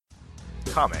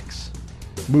Comics.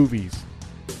 Movies.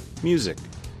 Music.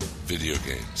 Video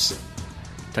games.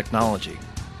 Technology.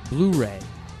 Blu-ray.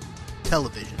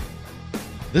 Television.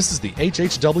 This is the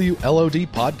HHW LOD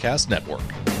Podcast Network.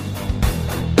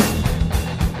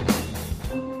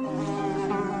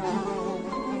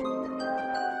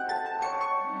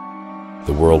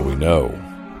 The world we know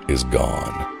is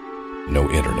gone. No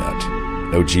internet,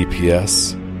 no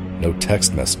GPS, no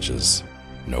text messages,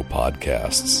 no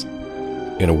podcasts.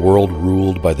 In a world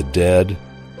ruled by the dead,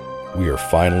 we are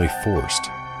finally forced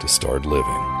to start living.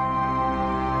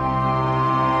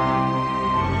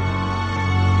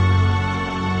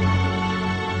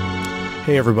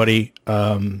 Hey everybody,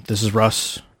 this is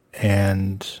Russ,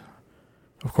 and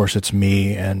of course it's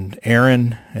me and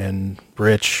Aaron and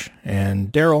Rich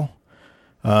and Daryl.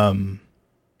 For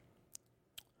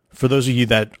those of you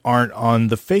that aren't on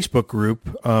the Facebook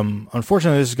group,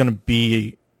 unfortunately this is going to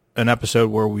be an episode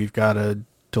where we've got to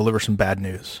deliver some bad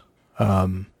news. Our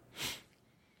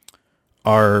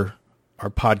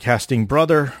podcasting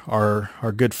brother,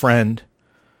 our good friend,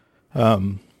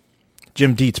 Jim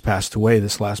Dietz passed away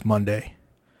this last Monday.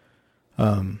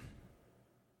 And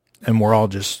we're all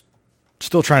just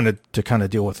still trying to kind of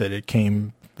deal with it. It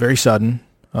came very sudden.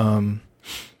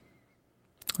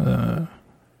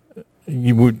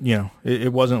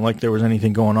 It wasn't like there was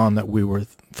anything going on that we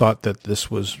thought that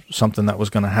this was something that was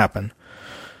going to happen.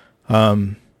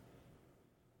 And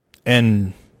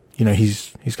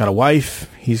he's got a wife,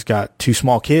 he's got two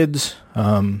small kids,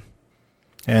 and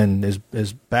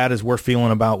as bad as we're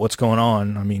feeling about what's going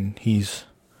on, I mean, he's,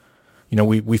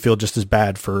 we feel just as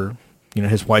bad for,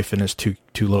 his wife and his two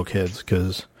little kids,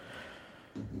 because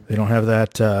they don't have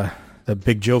that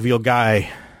big jovial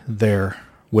guy there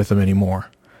with them anymore.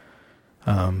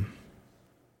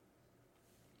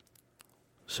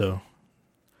 So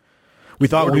we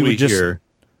thought we would just hear.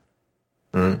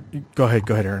 Go ahead,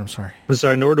 Aaron. I'm sorry.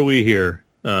 Nor do we hear,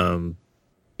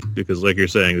 because like you're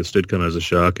saying, this did come as a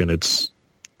shock, and it's,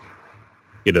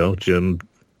 Jim,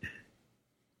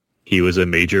 he was a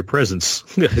major presence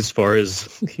as far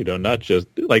as, not just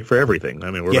like for everything.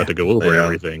 I mean, we're about to go over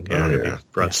everything, and he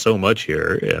brought so much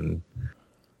here, and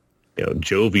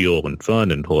jovial and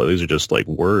fun, and these are just like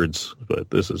words, but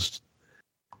this has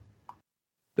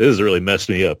really messed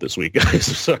me up this week, guys. I'm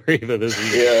sorry, but this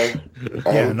is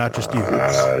not just you.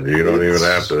 You don't even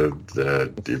have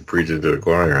to you preach it to the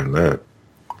choir on that.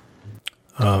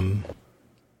 I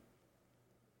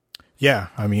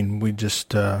mean, we just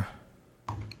that's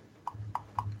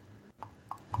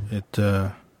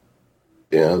the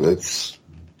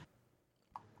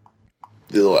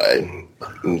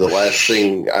last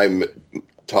thing I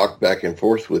talked back and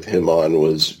forth with him on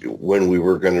was when we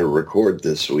were going to record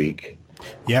this week.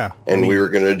 Yeah. And we were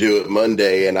going to do it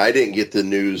Monday, and I didn't get the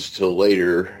news till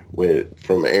later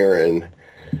from Aaron.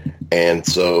 And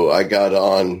so I got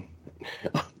on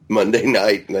Monday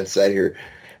night, and I sat here,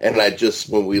 and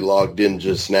when we logged in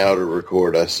just now to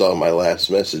record, I saw my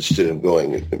last message to him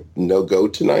going, no go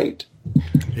tonight.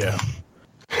 Yeah.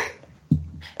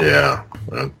 Yeah.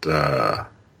 But,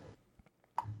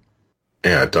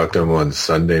 I talked to him on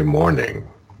Sunday morning.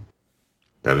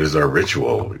 That is our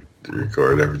ritual. To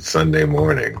record every Sunday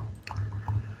morning,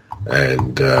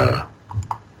 and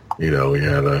we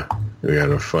had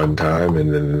a fun time.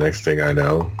 And then the next thing I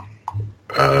know,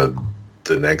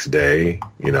 the next day,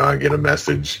 I get a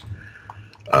message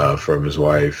from his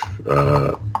wife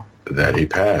that he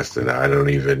passed, and I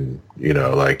don't even, you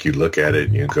look at it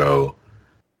and you go,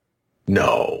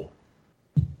 no,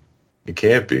 it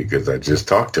can't be, because I just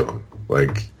talked to him.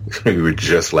 Like, we were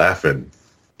just laughing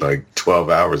like 12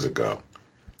 hours ago.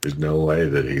 There's no way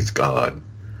that he's gone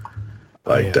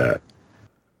like that.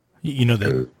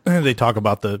 They talk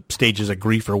about the stages of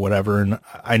grief or whatever, and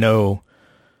I know,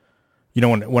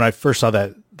 when I first saw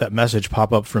that message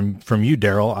pop up from you,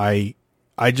 Daryl,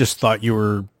 I just thought you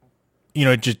were,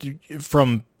 just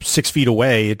from 6 feet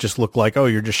away, it just looked like, oh,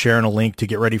 you're just sharing a link to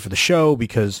get ready for the show,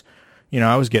 because,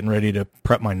 I was getting ready to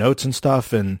prep my notes and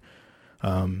stuff, and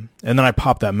then I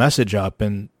popped that message up,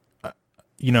 and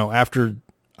after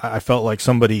I felt like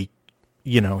somebody,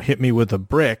 hit me with a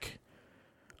brick.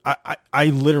 I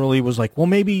literally was like, well,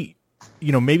 maybe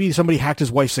somebody hacked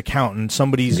his wife's account, and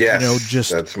somebody's,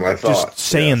 that's my thought. Just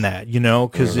saying that,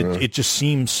 because it just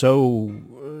seems so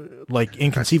like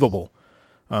inconceivable.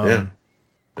 And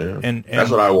that's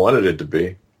what I wanted it to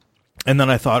be. And then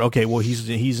I thought, okay, well,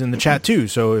 he's in the chat too.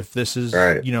 So if this is,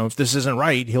 if this isn't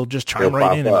right, he'll just chime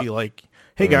right in and be like,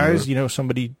 hey guys,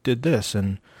 somebody did this,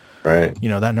 and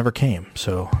that never came.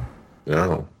 So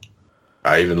no,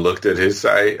 I even looked at his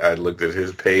site. I looked at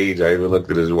his page. I even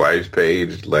looked at his wife's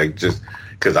page. Like, just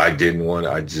because I didn't want.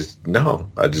 I just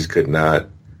could not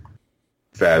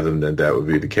fathom that would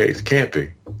be the case. It can't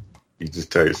be. You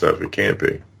just tell yourself it can't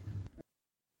be.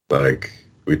 Like,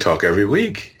 we talk every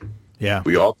week. Yeah.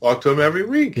 We all talk to him every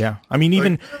week. Yeah. I mean,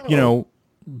 even,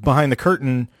 behind the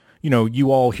curtain,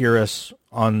 you all hear us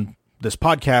on this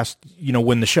podcast,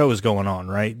 when the show is going on,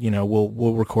 right?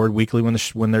 We'll record weekly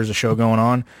when there's a show going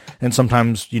on. And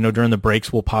sometimes, during the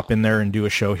breaks, we'll pop in there and do a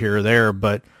show here or there.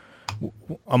 But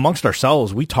amongst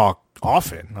ourselves, we talk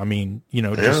often. I mean,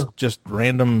 just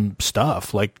random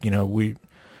stuff. Like, we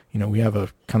have a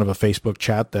kind of a Facebook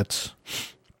chat that's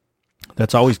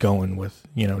always going with,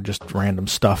 just random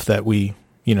stuff that we,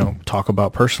 talk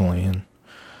about personally. And,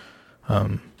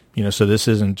 so this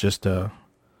isn't just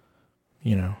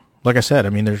like I said, I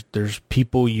mean, there's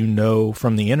people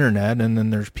from the internet, and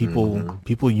then there's people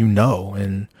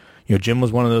and, Jim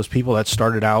was one of those people that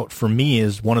started out for me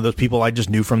as one of those people I just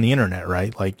knew from the internet,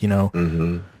 right? Like,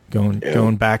 going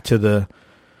back to the,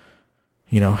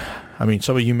 I mean,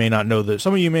 some of you may know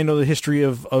the history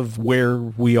of where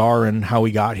we are and how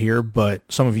we got here, but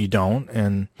some of you don't.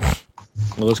 And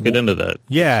well, let's get into that.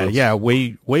 Yeah.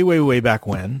 Way back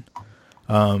when.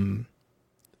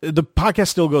 The podcast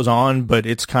still goes on, but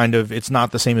it's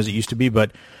not the same as it used to be.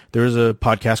 But there's a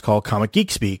podcast called Comic Geek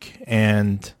Speak,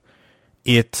 and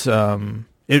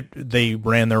they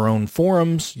ran their own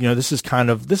forums. This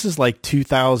is like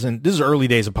 2000. This is early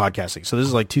days of podcasting. So this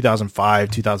is like 2005,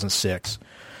 2006.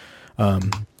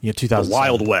 2000. The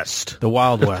Wild West. The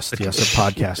Wild West, yes, of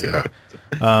podcasting.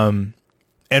 Yeah.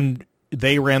 And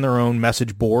they ran their own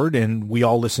message board, and we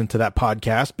all listened to that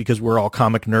podcast because we're all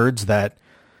comic nerds that,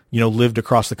 lived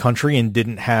across the country and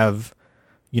didn't have,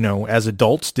 as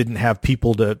adults, didn't have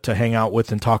people to hang out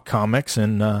with and talk comics.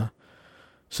 And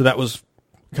so that was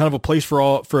kind of a place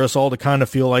for us all to kind of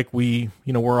feel like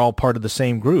we're all part of the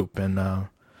same group. And there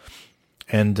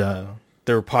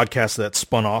were podcasts that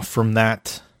spun off from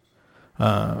that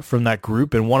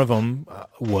group. And one of them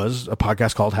was a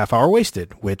podcast called Half Hour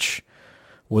Wasted, which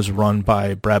was run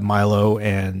by Brad Milo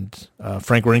and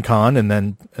Frank Rincon. And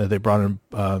then they brought in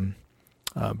Bill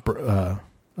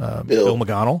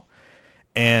McGonnell.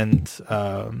 And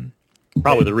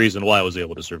probably the reason why I was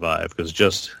able to survive, because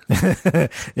just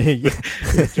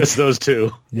those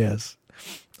two. Yes.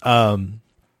 And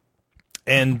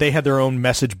they had their own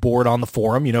message board on the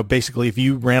forum. Basically, if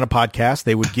you ran a podcast,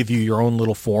 they would give you your own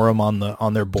little forum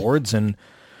on their boards. And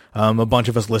a bunch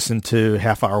of us listened to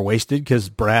Half Hour Wasted because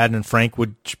Brad and Frank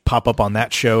would pop up on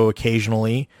that show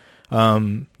occasionally,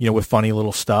 with funny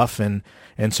little stuff.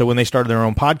 And so when they started their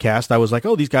own podcast, I was like,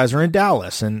 oh, these guys are in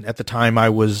Dallas. And at the time I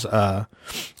was in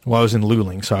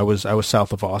Luling. So I was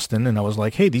south of Austin, and I was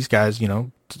like, hey, these guys,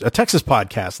 a Texas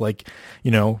podcast, like,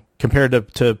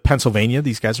 compared to Pennsylvania,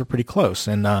 these guys are pretty close.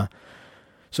 And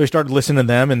so I started listening to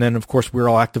them. And then, of course, we were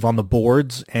all active on the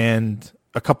boards. And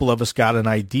a couple of us got an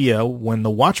idea when the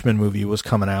Watchmen movie was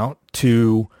coming out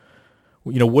to,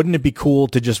 wouldn't it be cool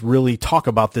to just really talk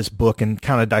about this book and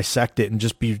kind of dissect it and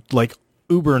just be like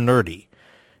uber nerdy?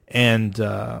 And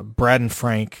Brad and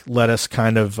Frank let us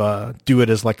kind of do it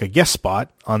as like a guest spot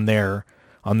on their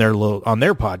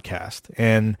podcast.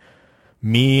 And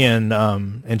me and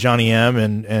Johnny M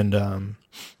and Adam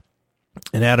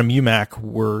Umack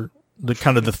were the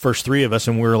kind of the first three of us,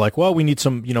 and we were like, well, we need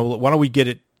some, why don't we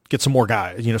get some more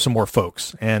guys, some more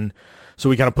folks. And so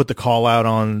we kind of put the call out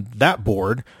on that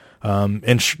board. And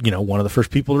one of the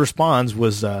first people to respond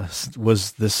was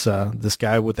this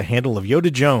guy with the handle of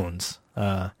Yoda Jones,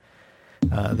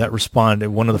 that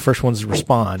responded, one of the first ones to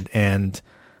respond. And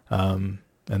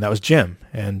that was Jim.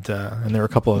 And there were a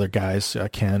couple other guys,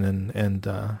 Ken and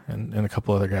a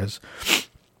couple other guys,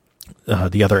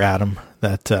 the other Adam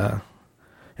that,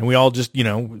 and we all just,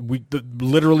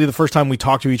 literally the first time we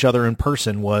talked to each other in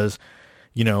person was,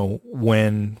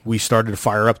 when we started to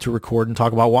fire up to record and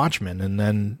talk about Watchmen. And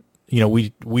then,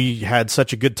 we had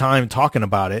such a good time talking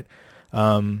about it,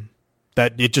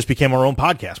 that it just became our own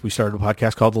podcast. We started a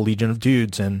podcast called The Legion of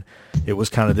Dudes, and it was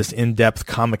kind of this in-depth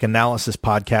comic analysis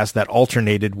podcast that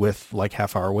alternated with like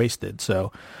Half Hour Wasted.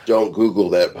 So don't Google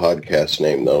that podcast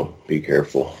name though. Be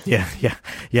careful. Yeah.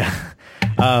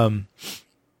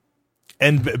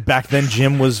 And back then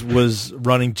Jim was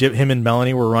running, him and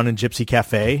Melanie were running Gypsy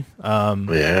Cafe,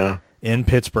 in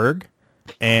Pittsburgh.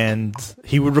 And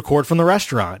he would record from the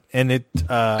restaurant, and and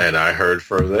I heard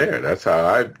from there. That's how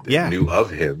I knew of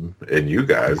him and you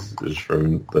guys, is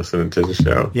from listening to the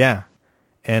show. Yeah,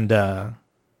 and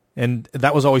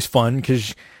that was always fun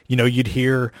because you'd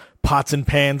hear pots and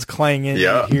pans clanging,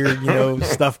 you'd hear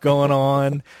stuff going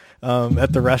on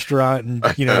at the restaurant, and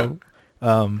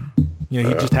You know,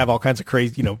 he'd just have all kinds of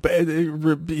crazy, you know,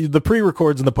 the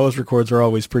pre-records and the post-records are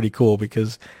always pretty cool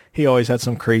because he always had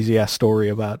some crazy ass story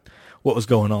about what was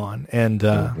going on. And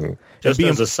just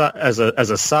as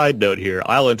a side note here,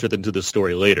 I'll enter into the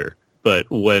story later. But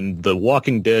when the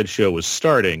Walking Dead show was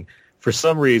starting, for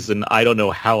some reason, I don't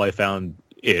know how I found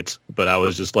it, but I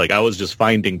was just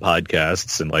finding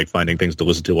podcasts and like finding things to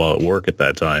listen to while at work at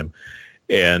that time.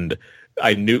 And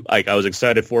I knew, like, I was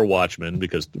excited for Watchmen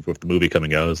because with the movie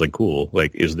coming out, I was like, cool.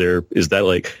 Like, I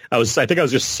think I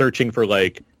was just searching for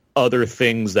like other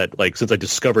things that, like, since I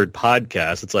discovered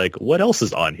podcasts, it's like, what else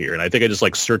is on here? And I think I just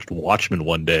like searched Watchmen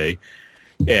one day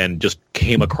and just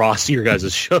came across your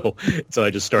guys' show. So I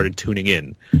just started tuning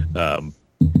in. So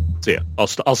yeah,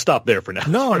 I'll stop there for now.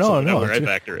 No. Right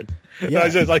back to it. Yeah.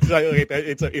 It's just like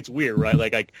it's weird, right?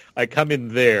 Like I come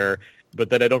in there, but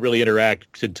then I don't really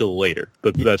interact until later.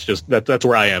 But that's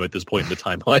where I am at this point in the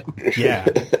timeline. Yeah.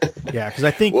 Because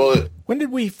I think when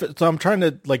did we? So I'm trying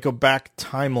to like go back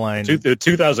timeline.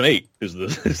 2008 is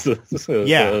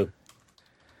the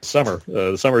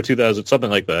summer, summer 2000, something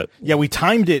like that. Yeah, we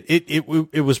timed it.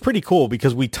 It was pretty cool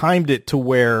because we timed it to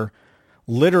where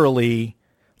literally,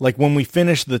 like when we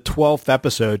finished the 12th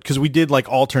episode, because we did like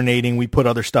alternating, we put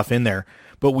other stuff in there,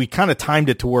 but we kind of timed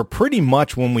it to where pretty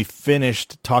much when we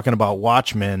finished talking about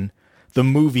Watchmen, the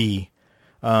movie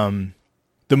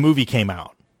came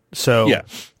out. So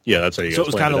yeah, that's how you. So it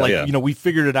was kind of like, you know, we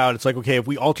figured it out. It's like, okay, if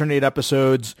we alternate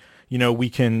episodes, you know,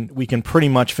 we can pretty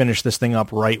much finish this thing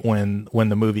up right when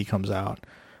the movie comes out.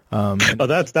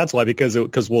 That's why, because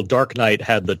Dark Knight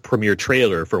had the premiere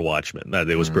trailer for Watchmen. That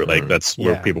it was like that's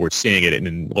where people were seeing it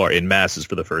in masses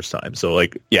for the first time. So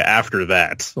like after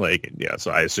that, like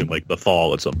so I assume like the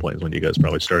fall at some point is when you guys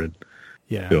probably started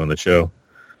doing the show.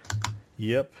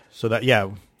 Yep. So that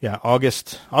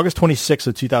August 26th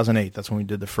of 2008. That's when we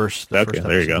did the first. Okay,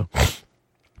 there you go.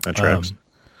 That tracks.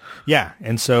 Yeah,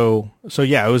 and so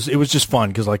yeah, it was just fun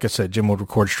because, like I said, Jim would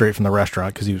record straight from the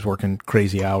restaurant because he was working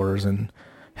crazy hours and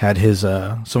had his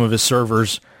some of his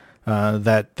servers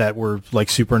that were like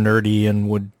super nerdy and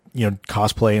would, you know,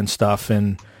 cosplay and stuff,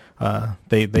 and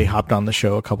they hopped on the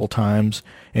show a couple times,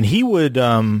 and he would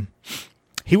run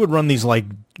these like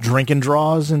drinking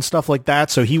draws and stuff like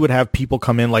that. So he would have people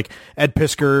come in, like Ed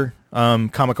Piskor,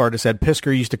 comic artist Ed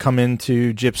Piskor used to come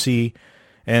into Gypsy.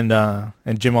 And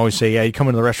Jim always say, he'd come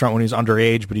into the restaurant when he was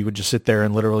underage, but he would just sit there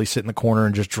and literally sit in the corner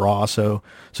and just draw. So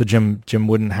Jim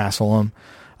wouldn't hassle him.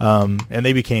 And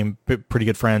they became pretty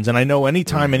good friends. And I know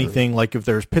anytime anything, like if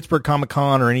there's Pittsburgh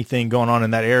Comic-Con or anything going on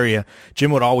in that area,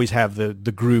 Jim would always have the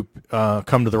group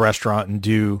come to the restaurant and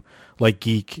do like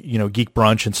geek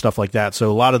brunch and stuff like that.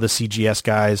 So a lot of the CGS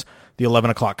guys, the 11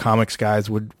 o'clock comics guys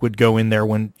would go in there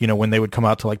when they would come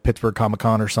out to like Pittsburgh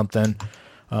Comic-Con or something.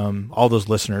 All those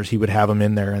listeners, he would have them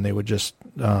in there, and they would just.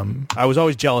 I was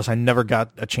always jealous. I never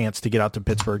got a chance to get out to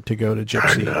Pittsburgh to go to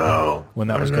Gypsy when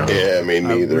that was going. Yeah, me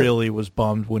neither. I really was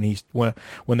bummed when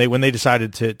they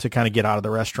decided to kind of get out of the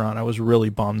restaurant. I was really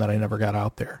bummed that I never got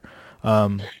out there. Yeah,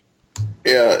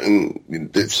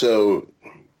 and so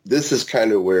this is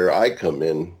kind of where I come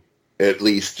in, at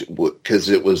least because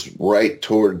it was right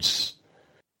towards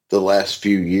the last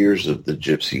few years of the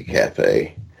Gypsy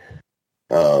Cafe.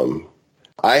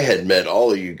 I had met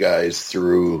all of you guys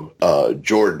through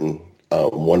Jordan,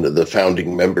 one of the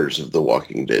founding members of the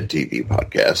Walking Dead TV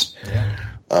podcast. Yeah.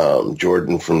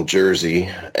 Jordan from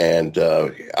Jersey, and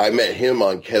I met him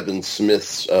on Kevin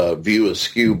Smith's View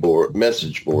Askew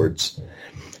message boards,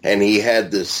 and he had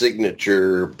this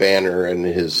signature banner and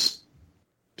his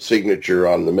signature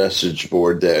on the message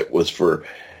board that was for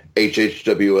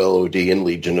HHWLOD and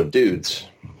Legion of Dudes.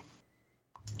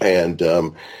 And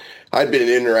I'd been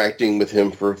interacting with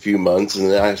him for a few months,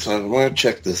 and then I thought, I'm going to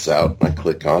check this out. I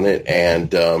click on it,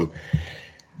 and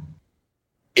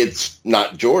it's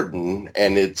not Jordan,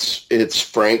 and it's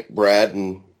Frank, Brad,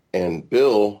 and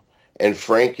Bill, and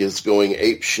Frank is going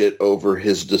apeshit over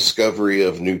his discovery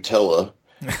of Nutella.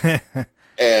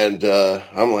 And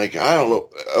I'm like, I don't know.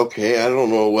 Okay, I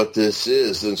don't know what this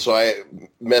is. And so I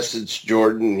messaged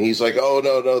Jordan, and he's like, oh,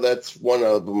 no, that's one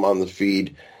of them on the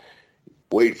feed.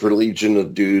 Wait for Legion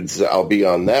of Dudes. I'll be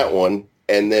on that one.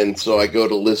 And then so I go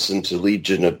to listen to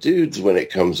Legion of Dudes when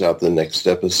it comes out the next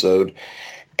episode.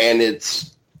 And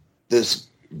it's this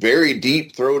very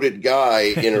deep-throated guy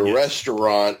in a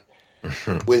restaurant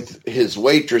with his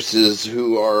waitresses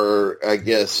who are, I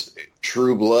guess,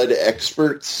 True Blood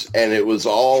experts. And it was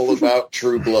all about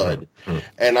True Blood.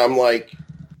 And I'm like,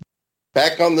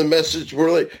 back on the message, we're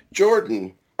like,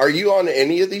 Jordan, are you on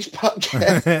any of these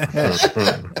podcasts?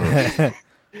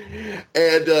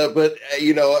 And, but,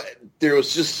 you know, there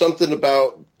was just something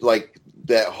about, like,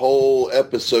 that whole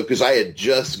episode, because I had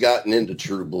just gotten into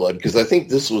True Blood, because I think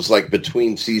this was like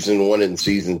between season 1 and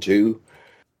season 2.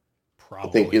 Probably.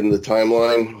 I think in the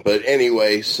timeline. But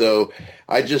anyway, so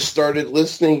I just started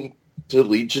listening to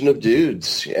Legion of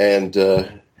Dudes, and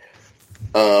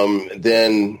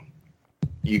then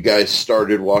you guys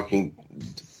started Walking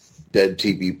Dead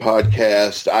TV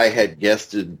podcast. I had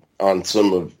guested on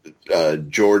some of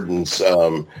Jordan's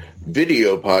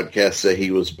video podcasts that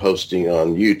he was posting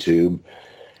on YouTube,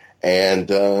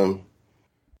 and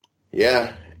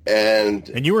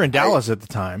and you were in Dallas at the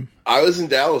time. I was in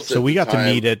Dallas, so we got to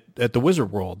meet at the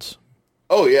Wizard Worlds.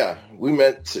 Oh yeah, we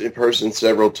met in person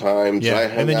several times. Yeah,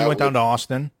 and then you went down to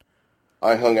Austin.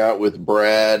 I hung out with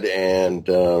Brad and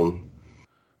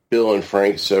Bill and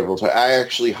Frank several times. I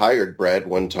actually hired Brad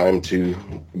one time to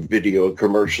video a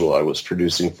commercial I was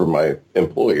producing for my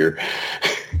employer.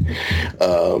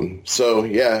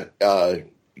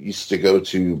 Used to go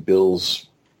to Bill's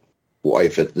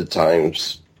wife at the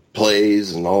time's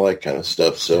plays and all that kind of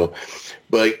stuff. So,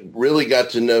 but really got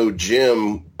to know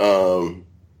Jim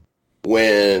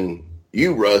when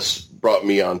you, Russ, brought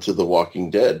me onto the Walking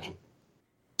Dead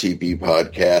TV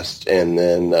podcast, and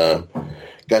then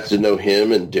got to know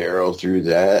him and Daryl through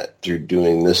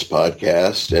doing this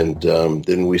podcast, and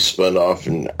then we spun off,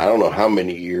 and I don't know how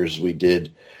many years we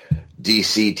did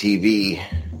DC TV.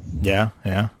 Yeah.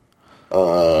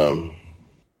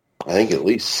 I think at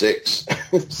least six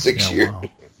years.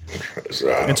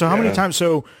 Wow. And so how many times?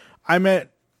 So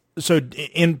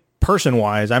in person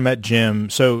wise, I met Jim.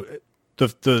 So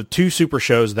the two super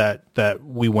shows that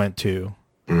we went to,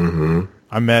 mm-hmm.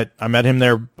 I met him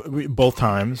there both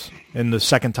times, and the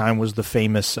second time was the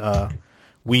famous.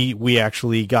 We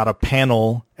actually got a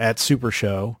panel at Super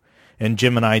Show, and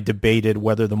Jim and I debated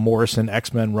whether the Morrison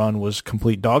X-Men run was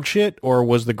complete dog shit or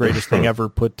was the greatest thing ever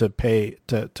put to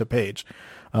page.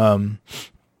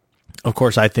 Of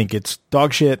course, I think it's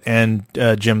dog shit, and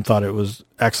Jim thought it was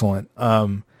excellent.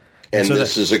 And so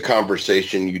this is a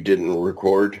conversation you didn't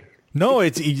record? No,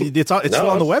 it's still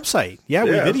on the website. Yeah,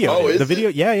 we videoed the video.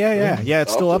 Yeah.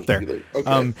 It's still up there.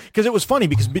 Okay. Because it was funny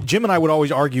because Jim and I would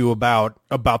always argue about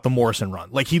the Morrison run.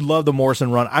 Like, he loved the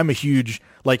Morrison run. I'm a huge,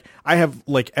 like, I have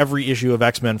like every issue of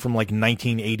X-Men from like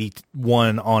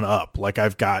 1981 on up. Like,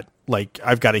 I've got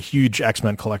a huge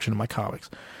X-Men collection in my comics.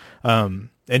 And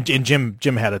Jim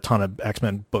had a ton of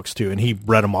X-Men books too, and he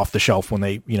read them off the shelf when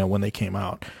they came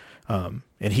out.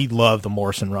 And he loved the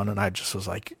Morrison run, and I just was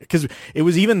like, because it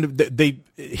was even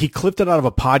he clipped it out of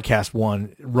a podcast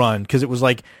run because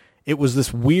it was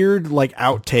this weird like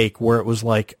outtake where it was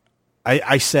like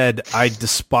I said I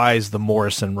despise the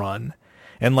Morrison run,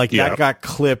 and like that got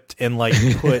clipped and like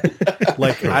put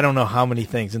like I don't know how many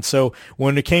things. And so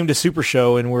when it came to Super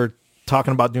Show and we're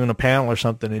talking about doing a panel or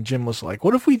something, and Jim was like,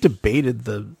 "What if we debated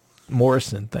the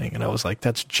Morrison thing?" And I was like,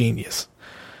 "That's genius."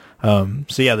 So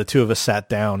yeah, the two of us sat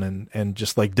down and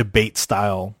just like debate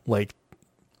style, like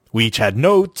we each had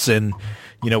notes, and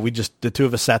the two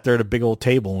of us sat there at a big old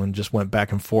table and just went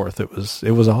back and forth. It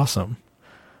was awesome.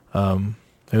 It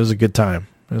was a good time.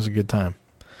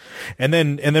 And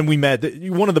then we met.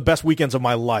 One of the best weekends of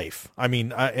my life. I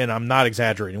mean, and I'm not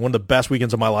exaggerating. One of the best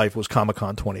weekends of my life was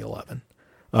Comic-Con 2011.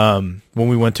 When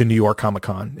we went to New York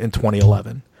Comic-Con in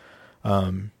 2011.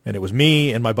 And it was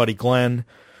me and my buddy Glenn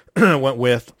went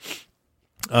with,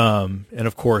 and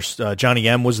of course, Johnny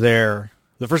M was there.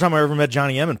 The first time I ever met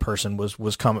Johnny M in person was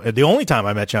the only time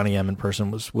I met Johnny M in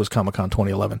person was Comic-Con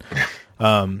 2011.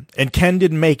 And Ken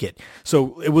didn't make it.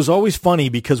 So it was always funny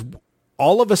because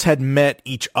all of us had met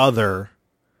each other,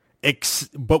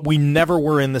 but we never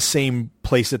were in the same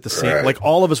place at the same, right. Like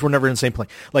all of us were never in the same place.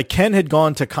 Like Ken had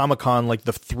gone to Comic-Con like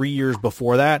the 3 years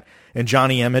before that, and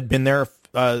Johnny M had been there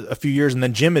a few years, and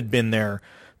then Jim had been there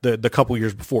the couple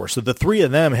years before. So the three of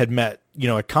them had met,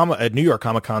 at New York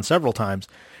Comic-Con several times.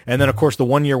 And then of course the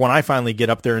one year when I finally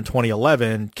get up there in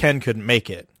 2011, Ken couldn't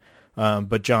make it.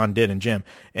 But John did, and Jim.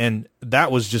 And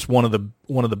that was just one of the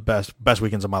best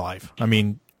weekends of my life. I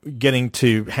mean, getting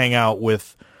to hang out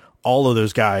with all of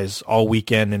those guys all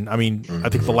weekend. And I mean, I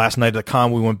think the last night at the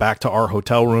con, we went back to our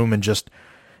hotel room and just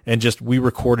we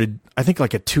recorded, I think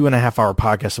like a 2.5 hour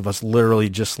podcast of us literally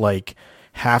just like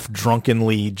half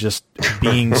drunkenly just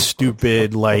being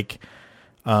stupid, like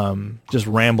just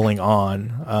rambling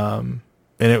on.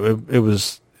 And it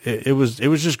was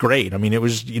just great. I mean, it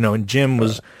was, and Jim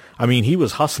was, I mean, he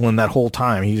was hustling that whole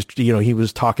time. He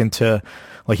was talking to,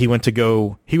 like, he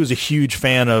was a huge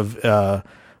fan of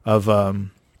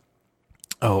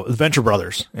Venture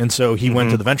Brothers. And so he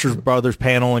went to the Venture Brothers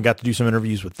panel and got to do some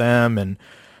interviews with them, and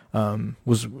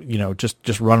was,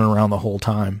 just running around the whole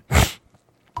time.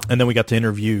 And then we got to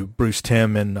interview Bruce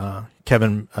Timm and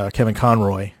Kevin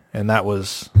Conroy, and that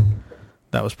was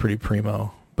pretty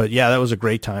primo. But yeah, that was a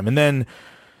great time. And then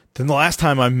the last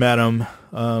time I met him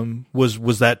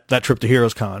was that trip to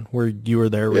Heroes Con where you were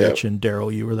there, Rich, and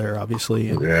Daryl, you were there, obviously,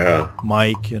 and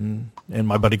Mike and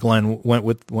my buddy Glenn went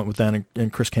with Dan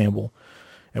and Chris Campbell,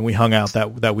 and we hung out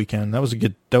that weekend. That was a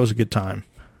good time.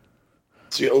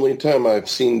 It's the only time I've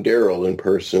seen Daryl in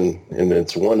person, and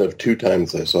it's one of 2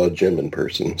 times I saw Jim in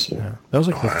person. So that was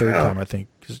like the third time, I think,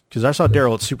 because I saw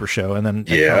Daryl at Super Show, and then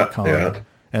at Comic-Con,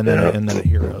 and then at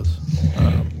Heroes.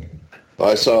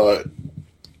 I saw it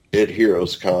at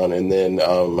Heroes Con, and then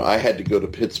I had to go to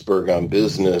Pittsburgh on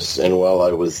business, and while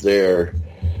I was there,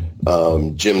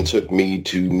 Jim took me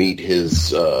to meet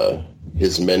his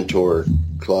mentor,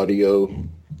 Claudio,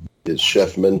 his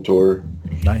chef mentor.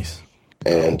 Nice.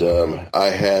 And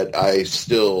I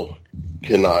still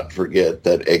cannot forget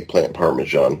that eggplant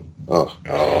parmesan. Oh.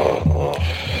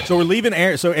 So we're leaving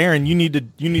Aaron. So Aaron, you need to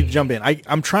jump in.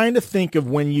 I'm trying to think of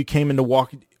when you came into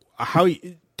Walking. How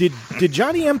did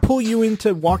Johnny M pull you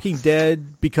into Walking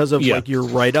Dead because of like your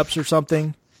write-ups or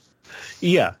something?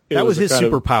 Yeah, that was his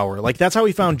superpower. Like that's how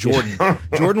he found Jordan.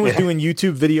 Jordan was doing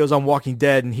YouTube videos on Walking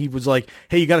Dead, and he was like,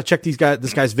 "Hey, you got to check this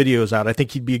guy's videos out. I think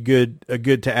he'd be a good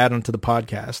to add onto the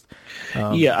podcast."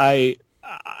 I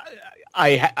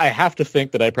have to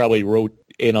think that I probably wrote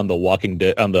in on the Walking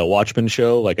Dead on the Watchmen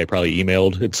show. Like I probably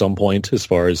emailed at some point as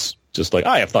far as just like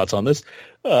I have thoughts on this,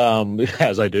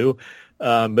 as I do.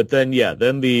 But then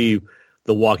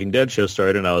the Walking Dead show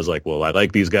started, and I was like, well, I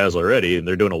like these guys already, and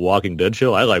they're doing a Walking Dead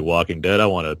show. I like Walking Dead. I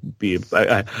want to be,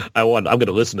 I'm going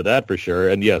to listen to that for sure.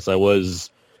 And yes, it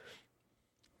was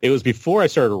before I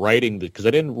started writing, because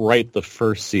I didn't write the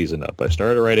first season up. I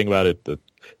started writing about it, I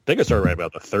think I started writing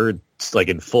about the third, like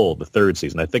in full, the third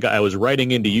season. I think I was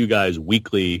writing into you guys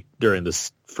weekly during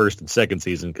this first and second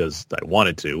season because I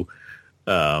wanted to.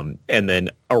 And then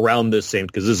around this same,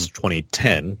 because this is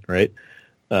 2010, right?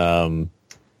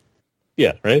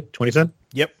 Yeah, right? 2010?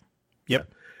 Yep.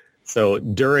 So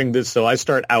during this, I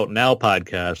start Out Now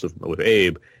podcast with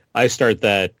Abe. We start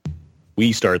that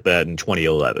in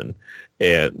 2011.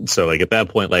 And so like at that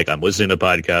point, like I'm listening to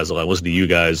podcasts, I'm listening to you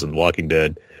guys and Walking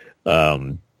Dead.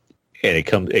 And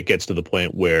it gets to the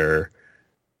point where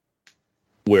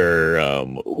Abe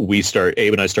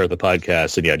and I start the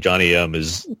podcast, and Johnny M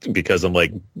is, because I'm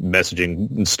like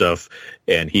messaging and stuff,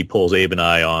 and he pulls Abe and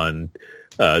I on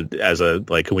as a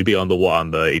like, can we be on the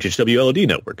HHW LOD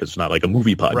network? Because it's not like a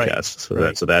movie podcast,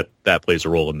 right. So that plays a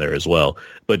role in there as well.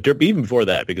 But even before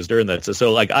that, because during that,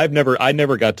 so like I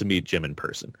never got to meet Jim in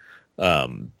person.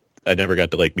 I never got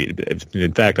to like meet.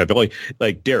 In fact, I've only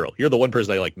like Daryl. You're the one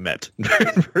person I like met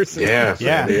in person. Yeah.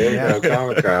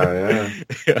 Comic-Con,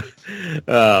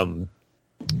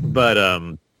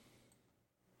 But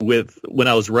when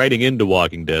I was writing into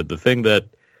Walking Dead, the thing that,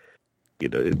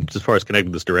 as far as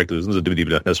connecting this directly, this isn't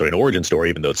even necessarily an origin story,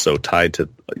 even though it's so tied to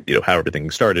how everything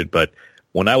started. But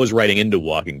when I was writing into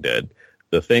Walking Dead,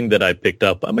 the thing that I picked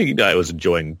up, I mean, I was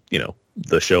enjoying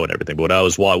the show and everything, but when I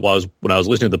was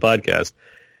listening to the podcast.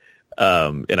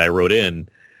 And I wrote in,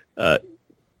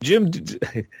 Jim,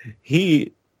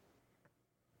 he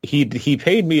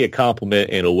paid me a compliment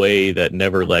in a way that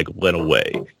never like went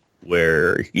away,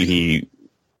 where he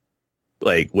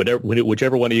like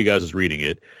whichever one of you guys is reading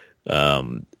it,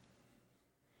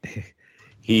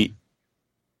 he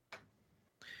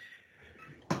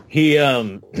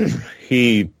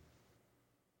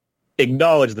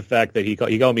acknowledged the fact that he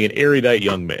called me an erudite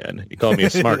young man. He called me a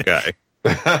smart guy.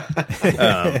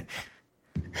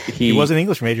 He was an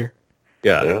English major.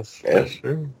 Yeah, that's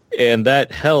true. And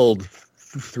that held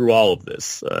through all of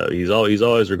this. He's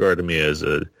always regarded me as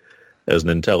an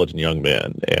intelligent young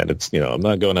man, and it's I'm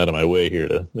not going out of my way here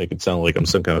to make it sound like I'm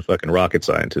some kind of fucking rocket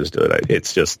scientist.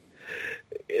 It's just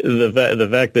the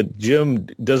fact that Jim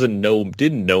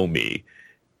didn't know me,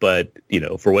 but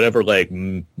for whatever like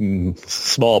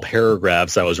small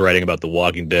paragraphs I was writing about The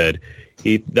Walking Dead,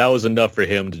 that was enough for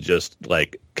him to just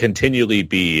like continually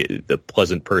be the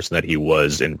pleasant person that he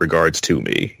was in regards to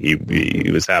me.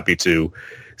 He was happy to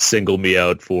single me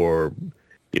out for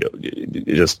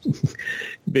just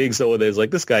being someone that's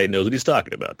like, this guy knows what he's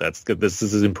talking about. This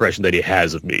is his impression that he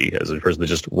has of me as a person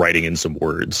that's just writing in some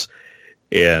words.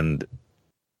 And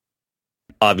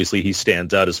obviously he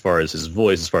stands out as far as his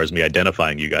voice, as far as me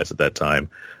identifying you guys at that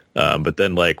time. But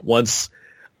then like once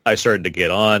I started to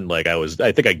get on, like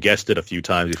I think I guessed it a few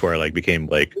times before I like became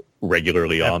like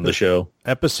regularly on the show.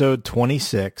 Episode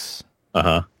 26.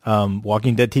 Uh-huh.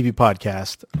 Walking Dead TV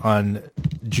podcast on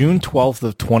June 12th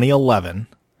of 2011.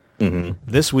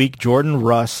 This week, Jordan,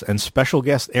 Russ, and special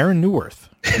guest Aaron Newworth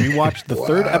rewatched the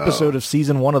third episode of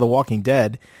season 1 of The Walking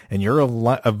Dead, and you're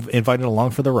invited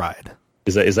along for the ride.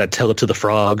 Is that Tell It to the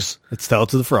Frogs? It's Tell It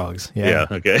to the Frogs. Yeah.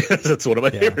 Okay. That's one of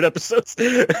my favorite episodes.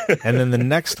 And then the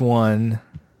next one,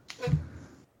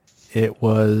 it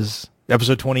was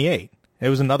episode 28. It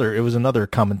was another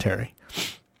commentary.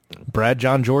 Brad,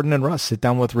 John, Jordan, and Russ sit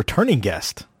down with returning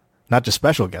guest, not just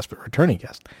special guest, but returning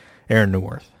guest, Aaron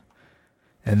Newworth.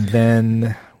 And then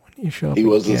when do you show up? He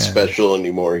wasn't special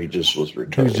anymore. He just was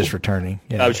returning. He was just returning.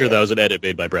 Yeah. I'm sure that was an edit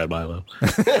made by Brad Milo.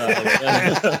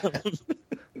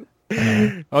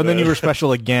 And then you were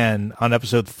special again on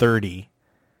episode 30.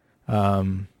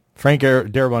 Frank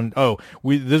Darabont.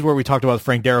 This is where we talked about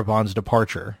Frank Darabont's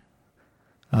departure.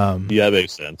 Yeah, that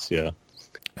makes sense. Yeah.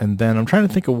 And then I'm trying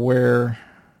to think of where.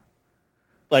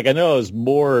 Like, I know I was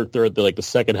more the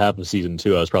second half of season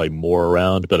 2. I was probably more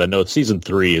around, but I know season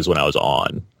 3 is when I was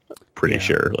on. Pretty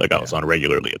sure. Like, I was on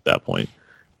regularly at that point.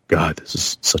 God, this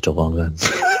is such a long time.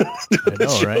 I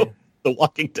know, right? The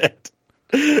Walking Dead.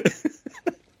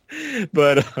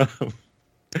 But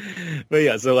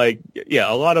yeah, so a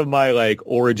lot of my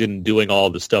origin doing all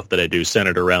the stuff that I do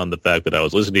centered around the fact that I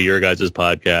was listening to your guys'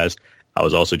 podcast. I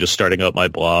was also just starting up my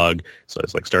blog, so I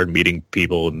was started meeting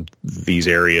people in these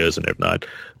areas and if not,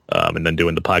 and then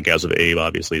doing the podcast with Abe,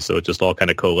 obviously. So it just all kind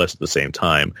of coalesced at the same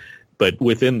time. But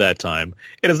within that time,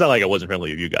 and it's not like I wasn't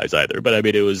friendly with you guys either. But I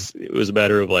mean, it was a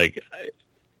matter of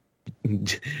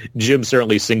Jim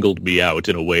certainly singled me out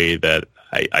in a way that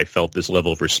I felt this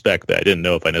level of respect that I didn't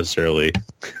know if I necessarily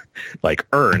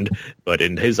earned, but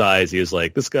in his eyes, he was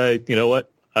like, this guy, you know what?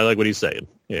 I like what he's saying.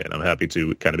 Yeah, and I'm happy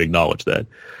to kind of acknowledge that.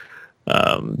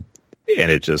 And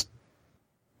it just,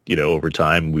 over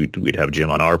time, we'd have Jim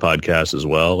on our podcast as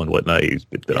well and whatnot. He's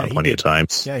been on plenty of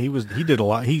times. Yeah, he did a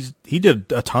lot. He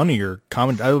did a ton of your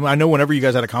comment. I know whenever you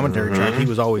guys had a commentary track, he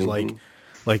was always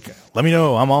let me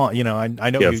know. I'm on. I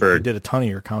know you did a ton of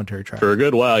your commentary track for a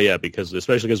good while. Yeah,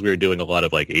 especially because we were doing a lot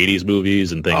of 80s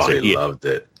movies and things. He loved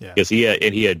it. Yeah, because he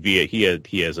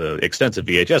has an extensive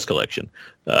VHS collection,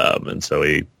 and so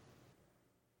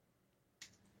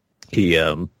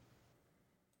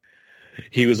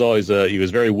he was always he was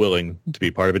very willing to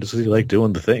be part of it just because he liked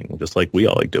doing the thing, just like we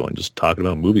all like doing, just talking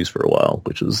about movies for a while,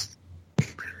 which is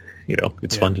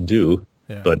it's fun to do.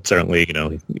 Yeah. But certainly,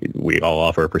 we all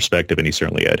offer a perspective, and he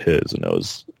certainly had his. And I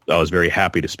was very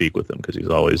happy to speak with him because he's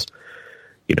always,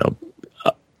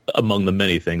 among the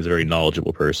many things, a very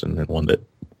knowledgeable person and one that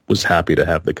was happy to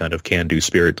have the kind of can-do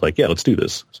spirit. Like, yeah, let's do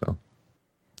this. So,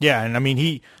 yeah, and I mean,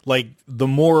 he the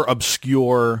more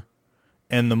obscure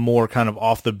and the more kind of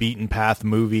off the beaten path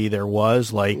movie there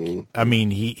was. I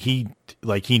mean, he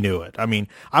knew it. I mean,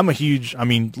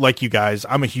 like you guys,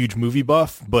 I'm a huge movie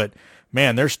buff, but.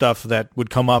 Man, there's stuff that would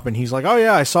come up and he's like, oh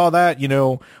yeah, I saw that,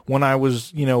 when I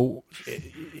was, in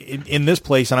this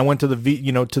place and I went to the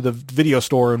video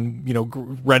store and,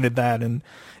 rented that and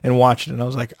watched it. And I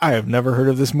was like, I have never heard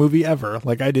of this movie ever.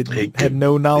 Had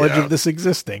no knowledge of this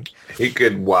existing. He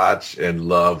could watch and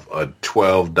love a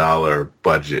 $12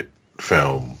 budget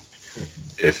film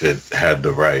if it had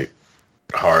the right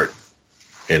heart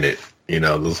in it.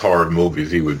 Those horror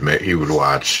movies he would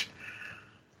watch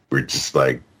were just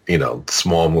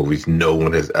small movies no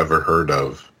one has ever heard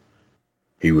of.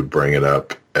 He would bring it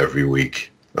up every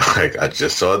week. I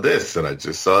just saw this and I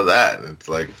just saw that. And it's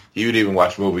he would even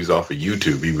watch movies off of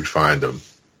YouTube. He would find them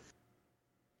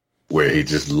where he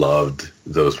just loved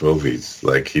those movies.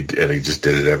 He just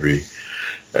did it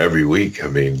every week. I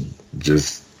mean,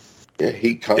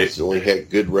 he constantly had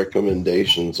good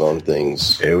recommendations on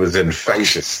things. It was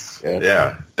infectious.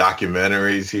 Yeah.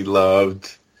 Documentaries he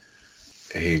loved.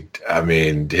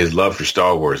 His love for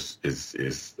Star Wars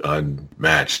is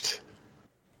unmatched,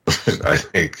 I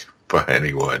think, by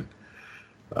anyone.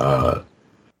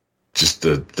 Just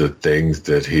the things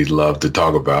that he loved to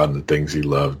talk about and the things he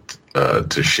loved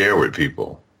to share with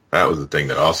people. That was the thing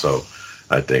that also,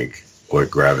 I think,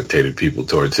 what gravitated people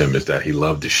towards him is that he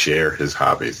loved to share his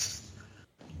hobbies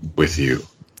with you.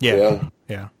 Yeah.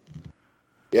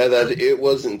 Yeah, that it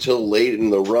wasn't until late in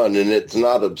the run, and it's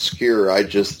not obscure. I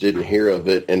just didn't hear of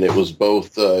it, and it was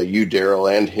both you,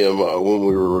 Daryl, and him when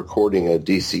we were recording a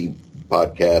DC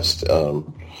podcast.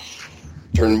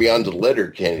 Turned me on to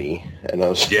Letterkenny, and I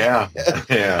was yeah,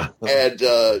 and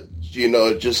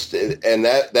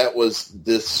that was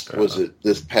this was it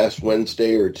this past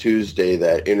Wednesday or Tuesday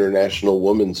that International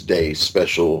Women's Day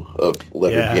special of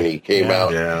Letterkenny came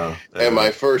out. Yeah. And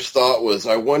my first thought was,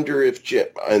 I wonder if Jim,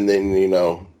 and then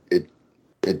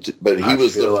but he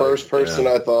was the first person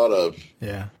I thought of.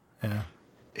 Yeah.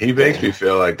 He makes me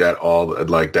feel like that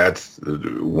that's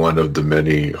one of the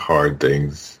many hard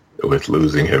things with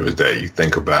losing him, is that you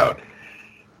think about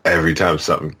every time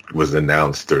something was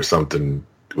announced or something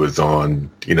was on,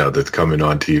 that's coming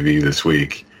on TV this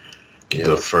week. Yeah.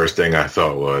 The first thing I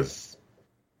thought was,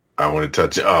 I want to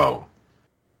touch it. Oh,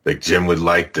 like Jim would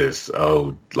like this.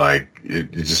 Oh, like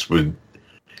it just would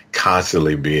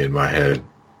constantly be in my head,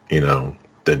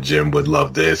 that Jim would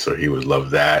love this or he would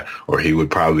love that, or he would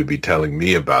probably be telling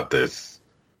me about this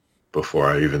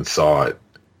before I even saw it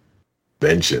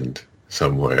mentioned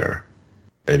somewhere.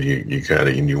 And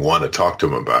you want to talk to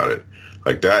him about it.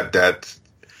 Like that's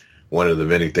one of the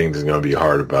many things that's going to be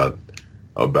hard about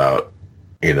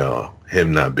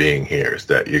him not being here, is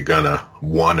that you're going to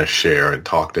want to share and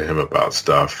talk to him about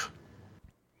stuff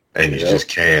and you just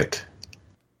can't.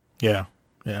 Yeah.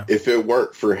 Yeah. If it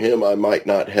weren't for him, I might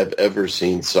not have ever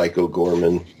seen Psycho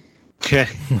Gorman. Okay.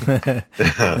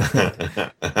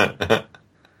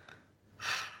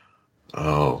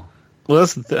 Oh. Well,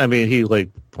 that's he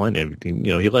liked plenty of,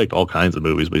 he liked all kinds of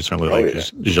movies, but he certainly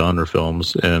liked genre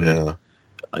films, and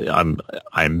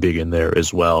I'm big in there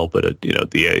as well. But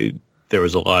there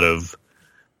was a lot of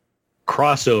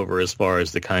crossover as far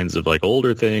as the kinds of like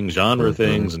older things, genre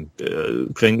things, and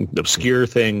obscure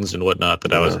things and whatnot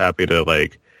that I was happy to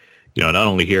not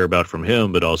only hear about from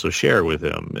him but also share with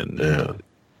him. And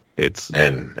it's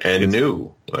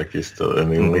new, like you still,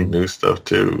 we knew stuff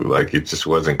too. Like it just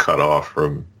wasn't cut off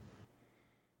from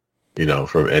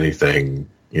from anything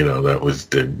that was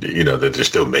that they're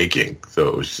still making. So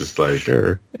it was just like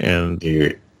and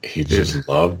he just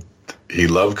loved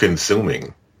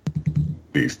consuming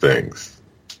these things.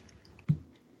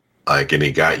 Like, and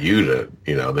he got you to,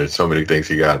 there's so many things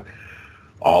he got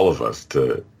all of us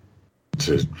to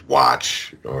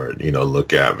watch or,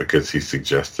 look at because he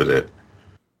suggested it.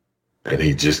 And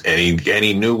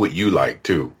he knew what you like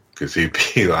too. Because he'd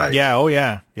be like,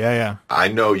 yeah. I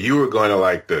know you were going to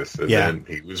like this. And then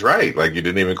he was right. Like, you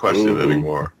didn't even question it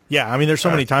anymore. Yeah, there's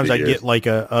so many times I get like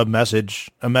a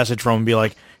message from him and be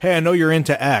like, hey, I know you're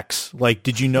into X. Like,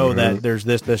 did you know that there's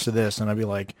this, this, or this? And I'd be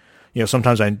like,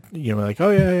 sometimes I, like, oh,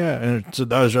 yeah. And so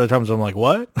those other times I'm like,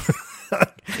 what?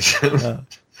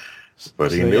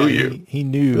 But he knew you. He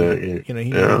knew,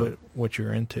 he knew what you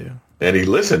were into. And he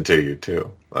listened to you,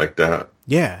 too. Like that.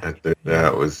 Yeah. I think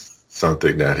that was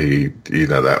something that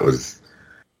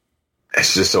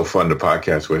it's just so fun to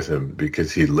podcast with him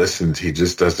because he listens. He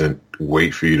just doesn't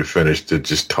wait for you to finish to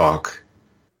just talk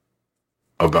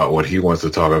about what he wants to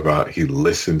talk about. He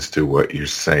listens to what you're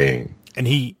saying. And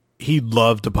he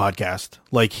loved to podcast.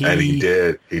 Like he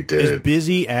did. As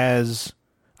busy as,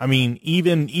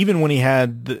 even when he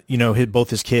had, both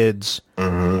his kids,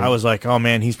 I was like, oh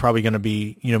man, he's probably going to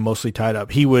be, mostly tied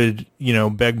up. He would,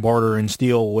 beg, barter, and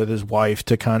steal with his wife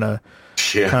to kind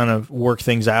of work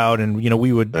things out. And,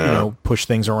 we would, push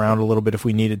things around a little bit if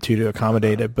we needed to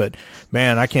accommodate it. But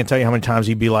man, I can't tell you how many times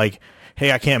he'd be like,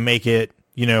 hey, I can't make it.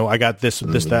 I got this,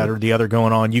 that, or the other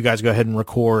going on. You guys go ahead and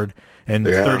record. And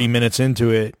 30 minutes into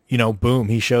it, boom,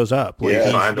 he shows up.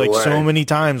 Like so many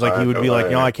times, like he would be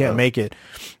like, no, I can't make it.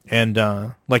 And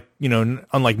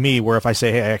unlike me, where if I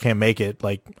say, hey, I can't make it,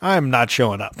 like I'm not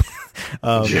showing up.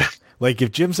 Like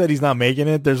if Jim said he's not making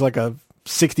it, there's like a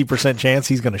 60% chance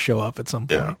he's going to show up at some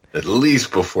point. Yeah, at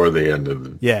least before the end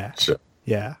of the show.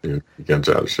 Yeah. He comes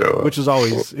out to show up. Which was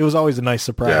always a nice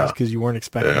surprise because you weren't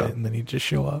expecting it, and then he'd just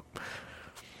show up.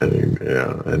 And he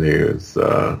was,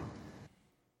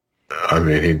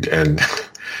 and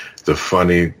the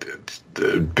funny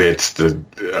bits that,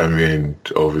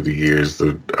 over the years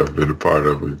that I've been a part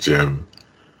of with Jim,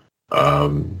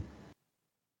 and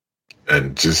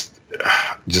just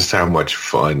how much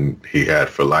fun he had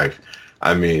for life.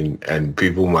 And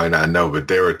people might not know, but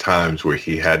there were times where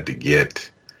he had to get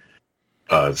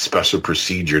a special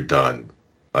procedure done,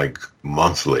 like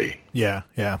monthly. Yeah.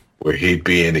 Where he'd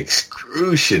be in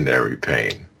excruciating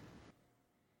pain.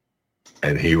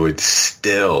 And he would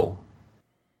still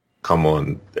come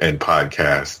on and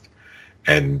podcast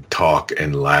and talk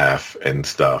and laugh and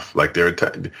stuff. Like there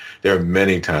are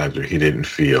many times where he didn't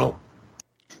feel,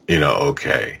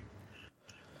 okay.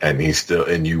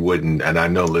 And you wouldn't, and I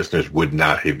know listeners would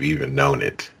not have even known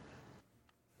it.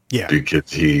 Yeah.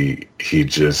 Because he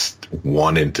just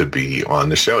wanted to be on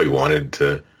the show. He wanted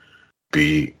to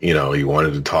be, he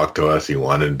wanted to talk to us. He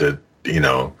wanted to,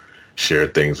 share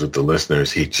things with the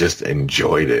listeners. He just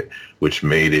enjoyed it, which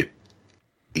made it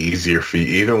easier for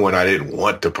you. Even when I didn't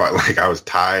want to, like I was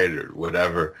tired or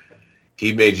whatever,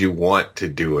 he made you want to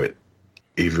do it,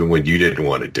 even when you didn't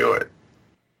want to do it,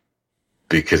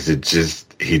 because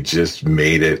he just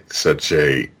made it such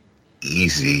a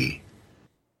easy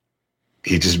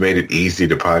he just made it easy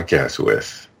to podcast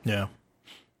with. Yeah.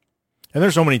 And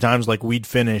there's so many times like we'd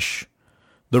finish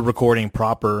the recording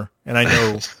proper, and I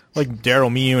know like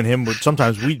Daryl, me, you, and him would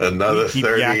sometimes we'd keep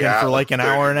yakking for like an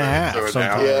hour and a half.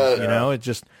 Sometimes, you know, it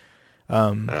just.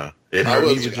 I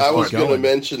was going to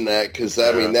mention that because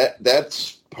I mean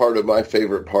that's part of my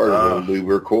favorite part of when we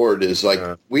record is like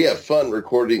we have fun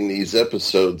recording these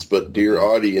episodes, but dear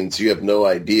audience, you have no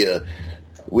idea.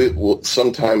 We will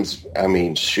sometimes. I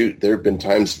mean, shoot, there have been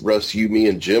times Russ, you, me,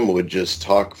 and Jim would just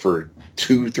talk for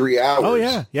 2-3 hours. Oh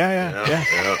yeah.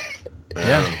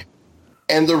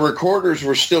 And the recorders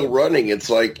were still running. It's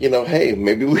like, hey,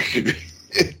 maybe we could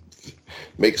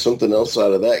make something else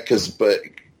out of that. Because,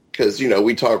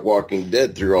 we talk Walking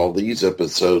Dead through all these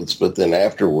episodes, but then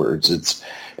afterwards it's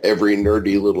every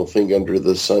nerdy little thing under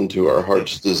the sun to our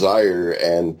heart's desire.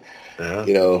 And,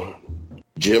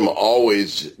 Jim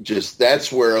always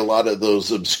that's where a lot of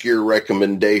those obscure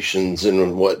recommendations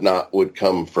and whatnot would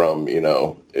come from,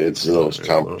 it's those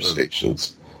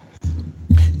conversations.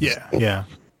 Yeah.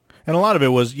 And a lot of it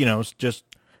was, just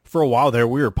for a while there,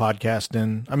 we were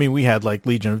podcasting. I mean, we had like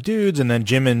Legion of Dudes, and then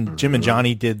Jim and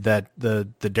Johnny did the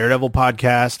Daredevil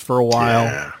podcast for a while.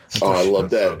 Yeah. I love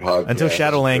that podcast. Until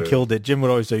Shadowland killed it. Jim would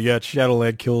always say, yeah,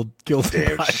 Shadowland killed the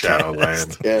podcast.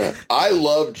 Shadowland. Yeah. I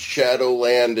loved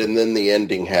Shadowland, and then the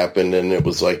ending happened, and it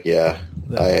was like,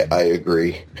 I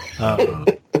agree. Oh,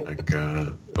 my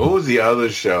God. What was the other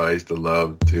show I used to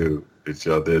love, too?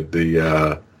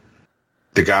 The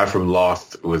guy from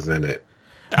Lost was in it.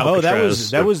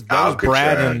 Alcatraz. That was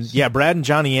Brad and Brad and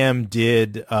Johnny M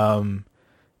did Podcatraz.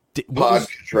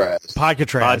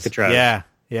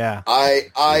 Yeah.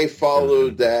 I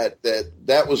followed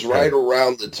that was right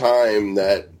around the time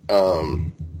that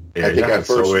I think I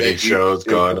first made shows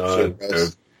going on.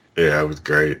 It was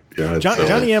great. Yeah,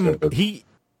 Johnny M.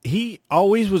 He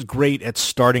always was great at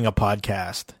starting a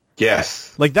podcast.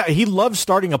 Yes. Like that, he loved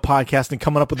starting a podcast and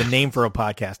coming up with a name for a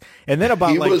podcast. And then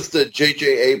he was the J.J.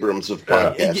 Abrams of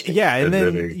podcasting. Yeah, and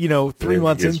then, 3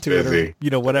 months into it,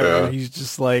 or, whatever, he's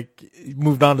just like,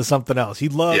 moved on to something else. He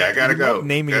loved,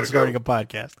 naming and starting a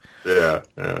podcast. Yeah.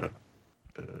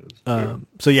 So,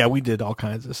 we did all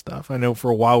kinds of stuff. I know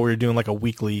for a while we were doing like a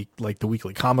weekly, like the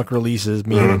weekly comic releases.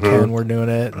 Me and Ken were doing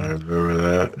it. I remember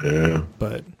that, yeah.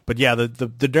 But yeah, the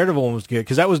Daredevil one was good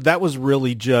because that was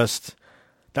really just...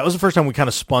 That was the first time we kind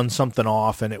of spun something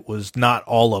off, and it was not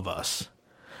all of us.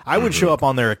 I would show up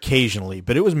on there occasionally,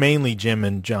 but it was mainly Jim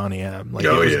and Johnny M. Like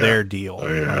it was their deal.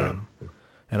 Oh, yeah.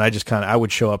 And I just I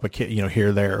would show up, here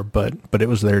or there, but it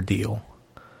was their deal.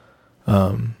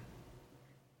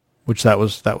 Which that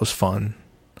was fun.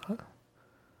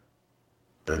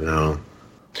 I know.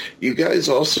 You guys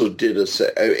also did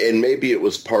and maybe it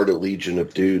was part of Legion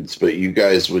of Dudes, but you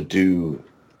guys would do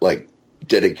like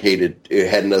dedicated, it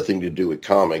had nothing to do with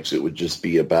comics. It would just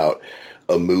be about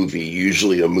a movie,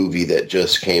 usually a movie that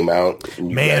just came out.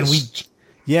 Man, the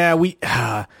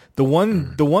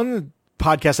one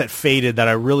podcast that faded that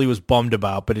I really was bummed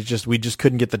about, but we just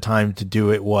couldn't get the time to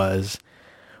do it, was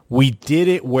we did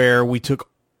it where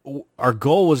our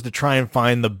goal was to try and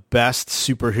find the best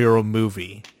superhero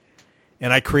movie.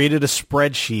 And I created a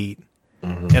spreadsheet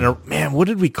and what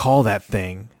did we call that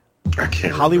thing? I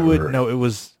can't Hollywood. remember. No, it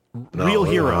was Real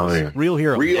Heroes. Real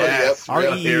Heroes. Yes,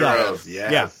 Real Heroes.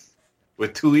 Yes. Yeah.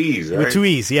 With 2 E's, right? With 2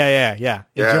 E's. Yeah. And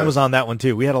Jim was on that one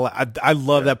too. We had I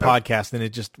love that podcast, and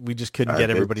we just couldn't get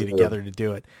everybody together to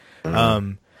do it.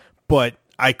 But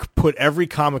I put every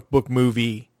comic book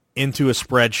movie into a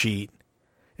spreadsheet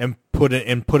and put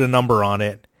a number on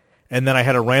it, and then I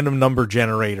had a random number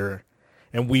generator,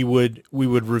 and we would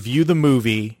review the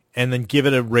movie and then give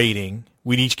it a rating.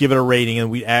 We'd each give it a rating,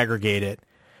 and we'd aggregate it.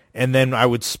 And then I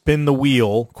would spin the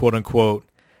wheel, quote unquote,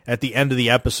 at the end of the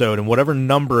episode, and whatever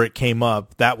number it came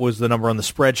up, that was the number on the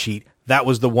spreadsheet. That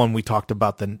was the one we talked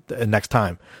about the next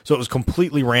time. So it was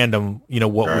completely random,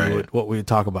 what we would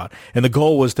talk about. And the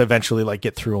goal was to eventually like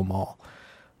get through them all.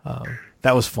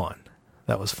 That was fun.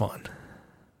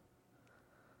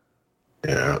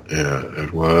 Yeah,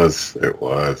 it was.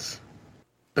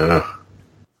 Yeah,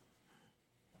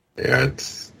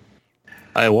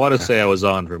 I want to say I was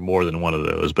on for more than one of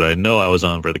those, but I know I was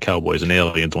on for the Cowboys and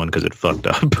Aliens one because it fucked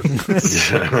up.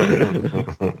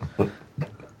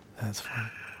 That's fun.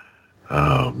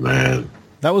 Oh, man.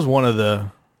 That was one of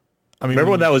the...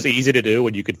 Remember when that was easy to do,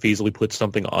 when you could feasibly put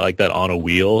something like that on a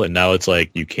wheel, and now it's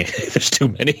like, you can't, there's too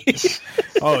many.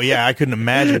 Oh, yeah, I couldn't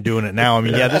imagine doing it now.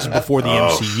 This is before the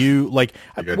MCU. Like,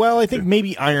 I think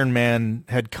maybe Iron Man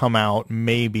had come out,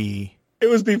 maybe... It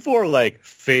was before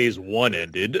phase 1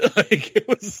 ended. I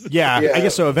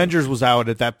guess so. Avengers was out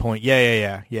at that point.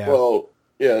 Yeah. Well,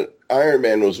 Yeah, Iron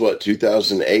Man was what,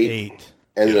 2008?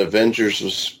 And the Avengers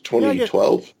was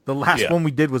 2012. The last one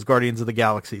we did was Guardians of the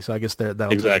Galaxy, so I guess that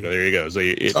exactly. There you go. So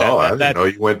I didn't know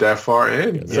you went that far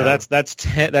in. So that's the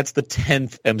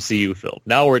 10th MCU film.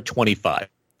 Now we're at 25,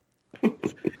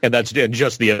 and that's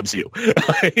just the MCU.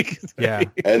 Yeah,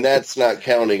 and that's not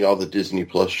counting all the Disney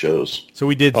Plus shows. So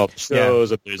we did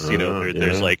shows. Yeah.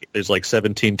 There's like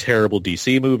 17 terrible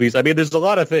DC movies. I mean, there's a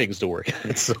lot of things to work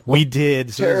at. So. We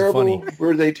did. So terrible.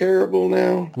 Were they terrible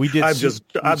now? We did.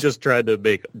 I'm just trying to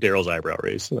make Daryl's eyebrow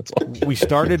raise. That's all. We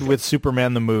started with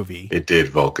Superman the movie. It did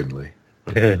Vulcanly.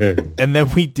 And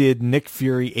then we did Nick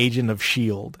Fury, Agent of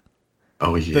S.H.I.E.L.D.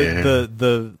 Oh, yeah.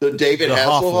 The David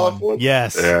Hasselhoff one?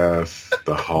 Yes. Yes.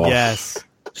 The Hoff. Yes.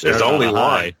 There's only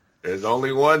one. There's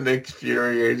only one Nick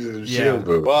Fury, Agents of S.H.I.E.L.D.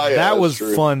 movie. Well, yeah, that was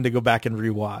true. fun to go back and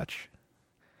rewatch.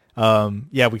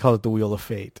 We call it The Wheel of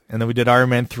Fate. And then we did Iron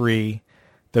Man 3.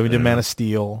 Then we did Man of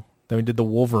Steel. Then we did The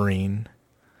Wolverine.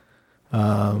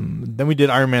 Then we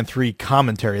did Iron Man 3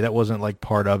 commentary. That wasn't like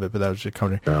part of it, but that was just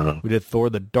commentary. We did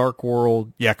Thor, The Dark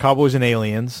World. Yeah, Cowboys and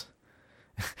Aliens.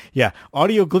 Yeah,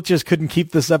 audio glitches couldn't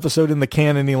keep this episode in the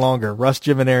can any longer. Russ,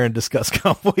 Jim, and Aaron discuss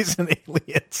Cowboys and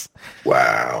Aliens.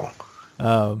 Wow.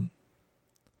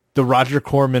 The Roger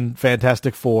Corman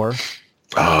Fantastic Four.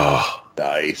 Oh,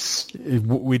 nice.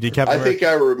 We did Captain America. I think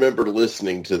I remember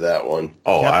listening to that one.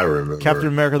 Oh, I remember. Captain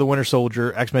America, The Winter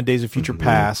Soldier, X-Men Days of Future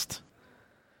Past.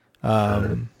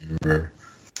 And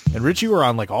Rich, you were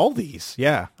on like all these.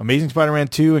 Yeah. Amazing Spider-Man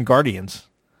 2 and Guardians.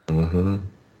 Mm-hmm.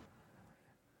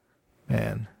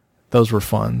 Man, those were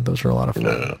fun. Those were a lot of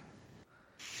fun.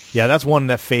 Yeah, that's one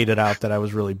that faded out that I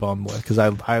was really bummed with because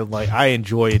I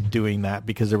enjoyed doing that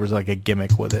because there was like a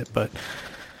gimmick with it. But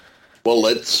well,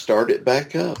 let's start it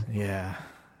back up. Yeah,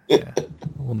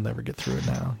 we'll never get through it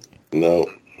now. No.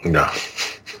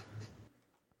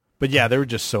 But yeah, there were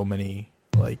just so many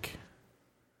like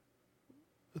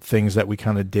things that we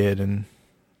kind of did, and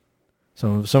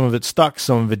some of it stuck,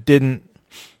 some of it didn't.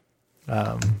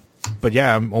 But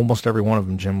yeah, almost every one of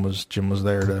them, Jim was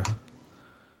there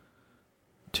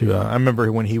to. I remember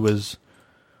when he was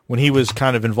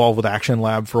kind of involved with Action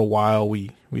Lab for a while.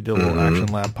 We did a little Action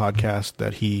Lab podcast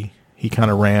that he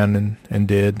kind of ran and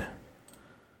did.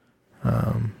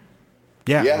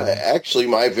 Actually,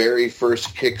 my very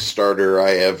first Kickstarter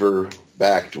I ever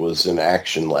backed was an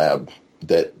Action Lab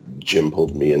that Jim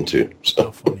pulled me into.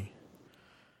 So funny.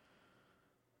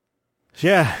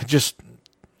 Yeah, just.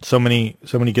 So many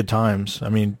good times. I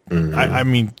mean, I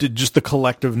mean, just the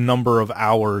collective number of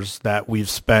hours that we've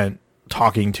spent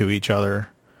talking to each other.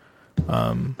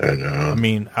 I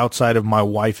mean, outside of my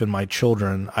wife and my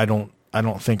children, I don't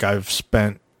think I've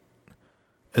spent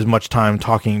as much time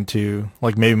talking to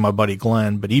like maybe my buddy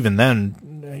Glenn. But even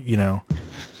then, you know,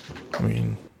 I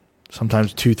mean,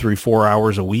 sometimes 2, 3, 4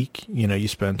 hours a week. You know, you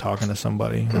spend talking to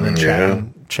somebody and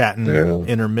then chatting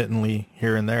intermittently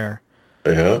here and there.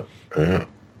 Yeah.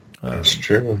 That's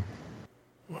true.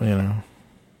 You know.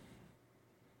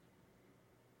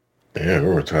 Yeah, we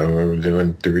were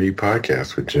doing 3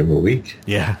 podcasts with Jim a week.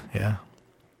 Yeah.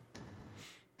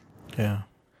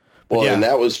 Well, and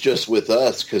that was just with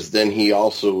us, because then he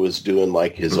also was doing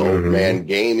like his old man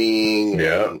gaming.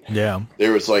 Yeah.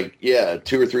 There was like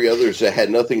 2 or 3 others that had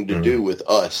nothing to do with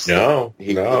us. No.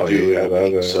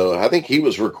 So I think he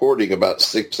was recording about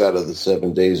 6 out of the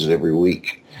 7 days every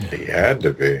week. He had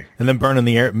to be. And then burning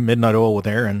the midnight oil with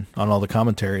Aaron on all the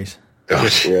commentaries. Oh,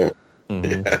 yeah.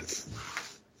 Yes.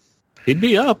 He'd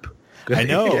be up. I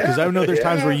know, because I know there's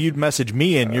times where you'd message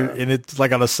me and it's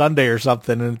like on a Sunday or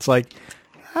something, and it's like,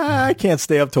 I can't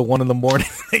stay up till 1 a.m.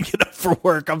 and get up for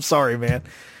work. I'm sorry, man.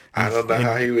 I don't know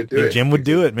how he would do it. Jim would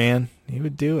do it, man. He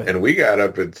would do it. And we got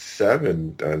up at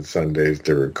 7 on Sundays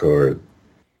to record.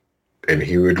 And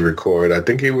he would record, I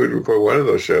think he would record one of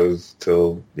those shows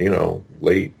till,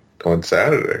 late on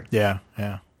Saturday. Yeah.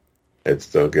 And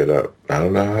still get up. I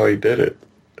don't know how he did it.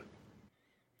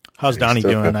 How's Donnie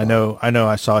doing? I know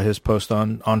I saw his post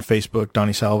on Facebook,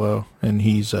 Donnie Salvo, and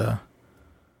he's he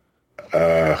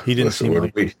didn't seem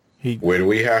like when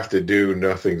we have to do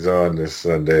Nothing's On this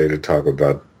Sunday to talk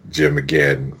about Jim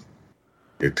again,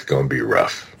 it's going to be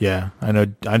rough. Yeah, I know.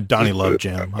 Donnie loved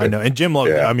Jim. I know, and Jim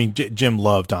loved. Yeah. I mean, Jim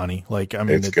loved Donnie. Like, I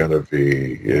mean, it's going to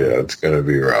be it's going to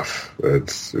be rough.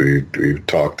 We've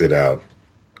talked it out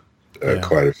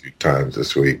quite a few times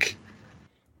this week,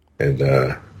 and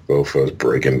both of us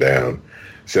breaking down.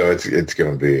 So it's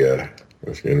going to be a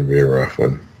rough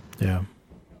one. Yeah.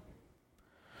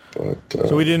 But,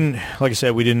 so we didn't, like I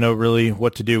said, we didn't know really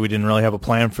what to do. We didn't really have a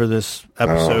plan for this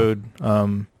episode,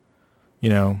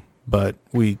 but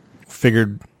we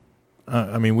figured,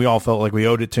 we all felt like we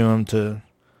owed it to him to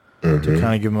to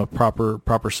kind of give him a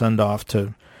proper send off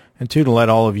to let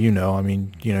all of you know. I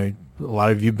mean, a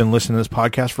lot of you have been listening to this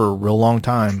podcast for a real long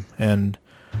time, and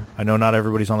I know not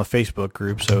everybody's on the Facebook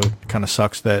group, so it kind of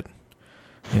sucks that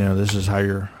this is how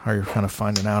you're kind of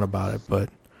finding out about it. But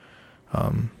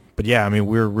yeah, I mean,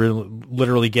 we're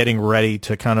literally getting ready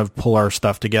to kind of pull our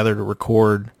stuff together to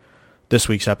record this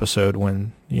week's episode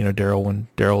when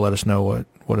Daryl let us know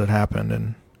what had happened,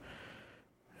 and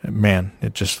man,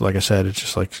 it just, like I said, it's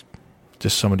just like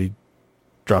somebody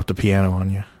dropped a piano on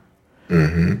you.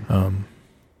 Mm-hmm.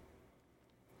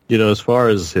 As far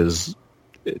as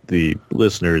the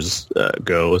listeners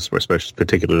go, especially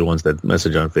particularly the ones that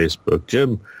message on Facebook,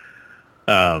 Jim,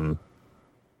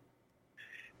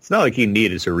 it's not like he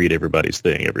needed to read everybody's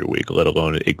thing every week, let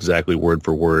alone exactly word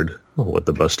for word what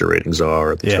the Buster ratings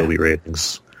are, or the Toby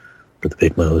ratings, or the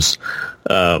Big Mo's.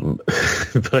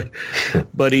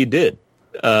 But he did.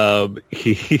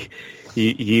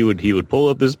 He would pull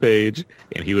up this page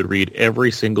and he would read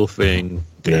every single thing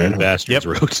the bastards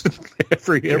wrote.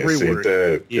 every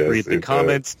word. He'd read the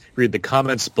comments, read the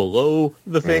comments below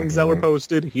the things that were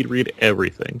posted. He'd read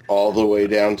everything, all the way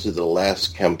down to the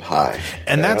last Kempai.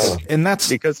 And that's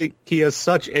because he has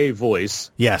such a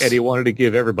voice. Yes, and he wanted to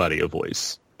give everybody a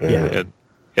voice. Yeah,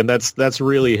 and that's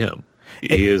really him.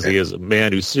 He is a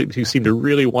man who seemed to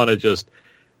really want to just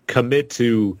commit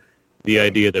to the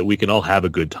idea that we can all have a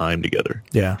good time together.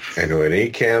 Yeah. And when he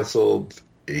canceled,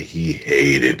 he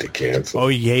hated to cancel. Oh,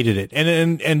 he hated it.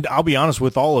 And I'll be honest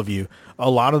with all of you, a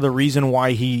lot of the reason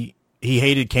why he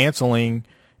hated canceling,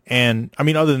 and I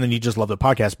mean, other than he just loved the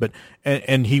podcast, but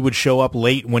and he would show up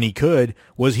late when he could,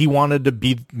 was he wanted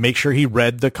to make sure he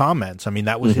read the comments. I mean,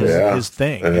 that was his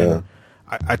thing. And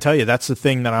I tell you, that's the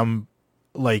thing that I'm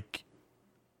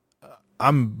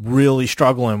really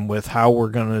struggling with how we're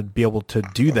going to be able to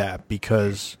do that,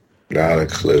 because not a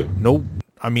clue. No,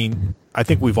 I mean, I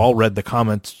think we've all read the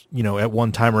comments, at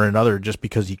one time or another, just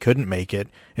because he couldn't make it.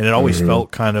 And it always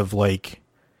felt kind of like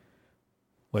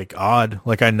odd.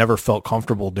 Like I never felt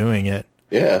comfortable doing it.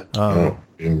 Yeah.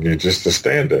 You're just a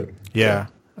stand-in. Yeah.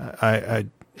 I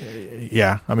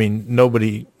mean,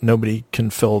 nobody can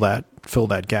fill that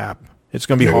gap. It's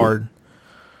going to be hard.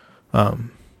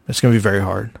 It's going to be very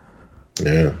hard.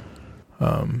 Yeah.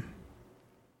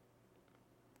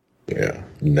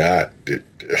 Not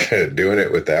doing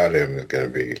it without him is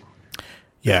going to be.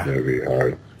 Yeah. Going to be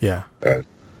hard. Yeah.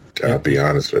 I'll be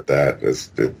honest with that. It's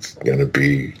going to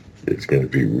be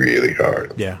really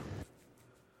hard. Yeah.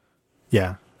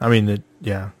 Yeah. I mean,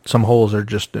 some holes are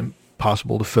just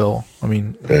impossible to fill. I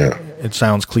mean, it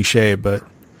sounds cliche, but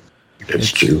it's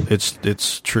true.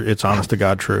 It's true. It's honest to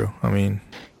God true. I mean,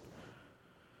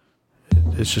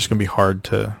 it's just going to be hard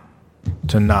to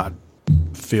not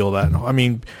feel that. I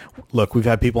mean, look, we've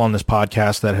had people on this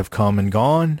podcast that have come and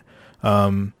gone.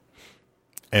 And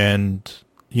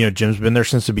Jim's been there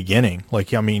since the beginning.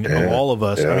 Like, I mean, of all of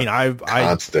us, I mean,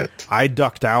 I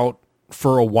ducked out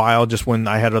for a while just when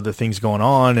I had other things going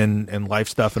on and life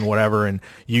stuff and whatever. And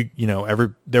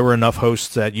there were enough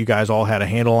hosts that you guys all had a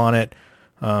handle on it.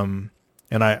 And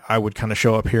I would kind of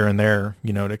show up here and there,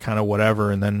 to kind of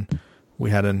whatever. And then we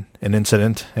had an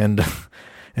incident, and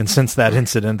since that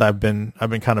incident, I've been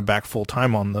kind of back full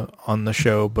time on the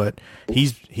show. But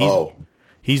he's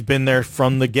been there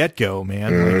from the get go,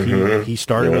 man. Like he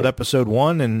started with episode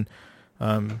 1, and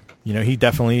he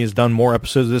definitely has done more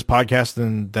episodes of this podcast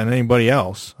than anybody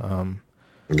else. And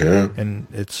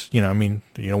it's I mean,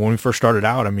 when we first started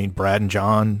out, I mean, Brad and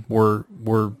John were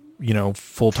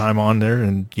full time on there,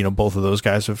 and both of those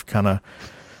guys have kind of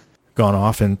gone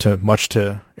off, and much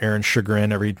to Aaron's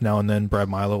chagrin, every now and then Brad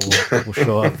Milo will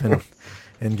show up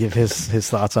and give his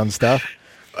thoughts on stuff.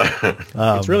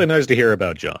 It's really nice to hear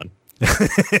about John.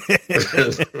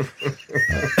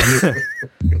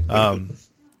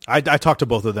 I talked to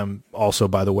both of them also,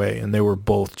 by the way, and they were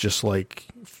both just like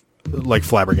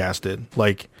flabbergasted.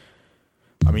 Like,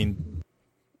 I mean,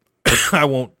 I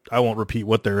won't repeat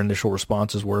what their initial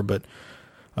responses were, but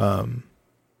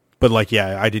like,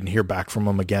 yeah, I didn't hear back from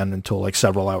them again until like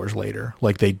several hours later.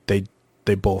 Like they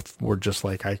both were just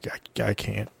like, I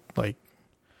can't, like,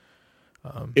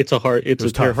 it's a hard thing to,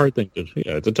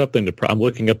 it's a tough thing to, I'm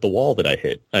looking at the wall that I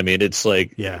hit. I mean, it's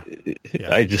like, I'm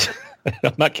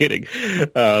not kidding.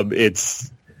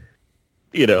 It's,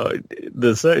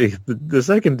 the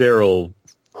second Daryl,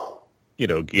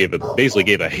 basically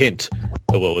gave a hint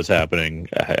of what was happening.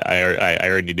 I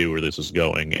already knew where this was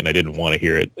going, and I didn't want to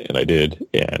hear it, and I did,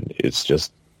 and it's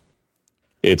just,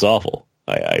 it's awful.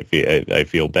 I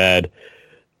feel bad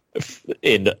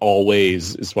in all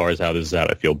ways as far as how this is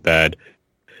out. I feel bad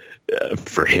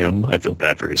for him. I feel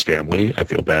bad for his family. I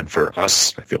feel bad for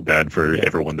us. I feel bad for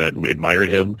everyone that admired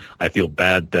him. I feel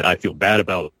bad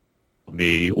about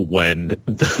me when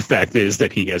the fact is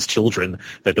that he has children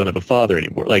that don't have a father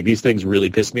anymore. Like, these things really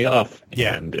piss me off.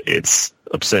 Yeah. And it's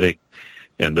upsetting.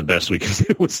 And the best we can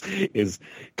do is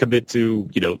commit to,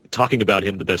 talking about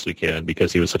him the best we can,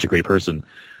 because he was such a great person.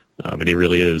 And he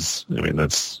really is. I mean,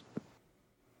 that's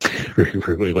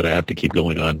really what I have to keep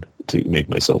going on to make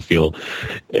myself feel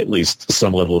at least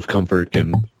some level of comfort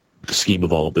in the scheme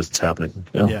of all of this that's happening.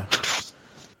 Yeah.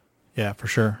 Yeah, for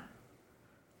sure.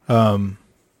 I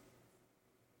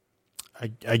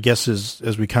guess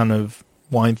as we kind of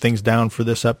wind things down for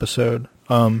this episode,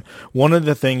 one of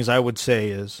the things I would say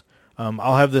is,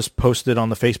 I'll have this posted on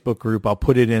the Facebook group. I'll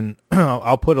put it in,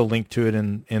 I'll put a link to it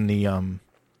in the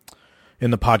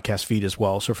podcast feed as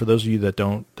well. So for those of you that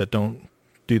don't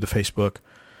do the Facebook,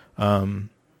 I'll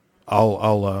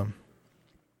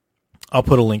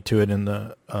put a link to it in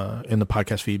the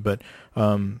podcast feed. But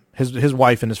his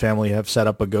wife and his family have set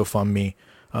up a GoFundMe.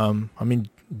 I mean,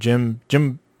 Jim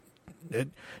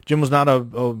was not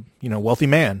a wealthy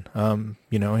man,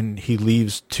 and he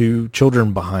leaves 2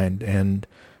 children behind and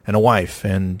a wife,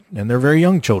 and they're very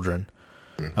young children.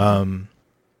 And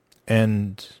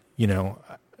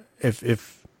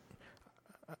if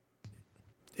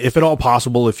at all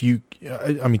possible,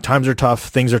 times are tough,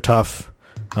 things are tough,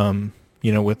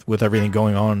 with everything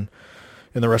going on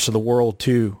in the rest of the world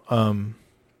too.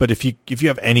 But if you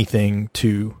have anything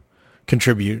to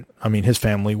contribute, I mean, his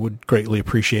family would greatly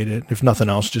appreciate it. If nothing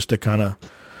else, just to kind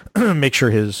of make sure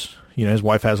his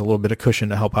wife has a little bit of cushion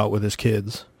to help out with his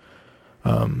kids.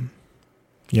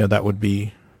 That would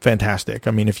be fantastic.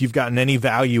 I mean, if you've gotten any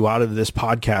value out of this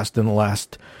podcast in the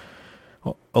last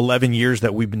 11 years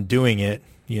that we've been doing it,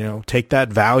 take that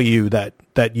value that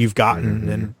you've gotten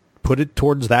and put it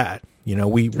towards that.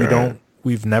 We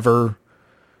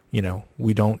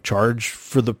don't charge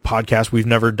for the podcast. We've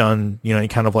never done, any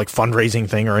kind of like fundraising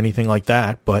thing or anything like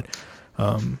that. But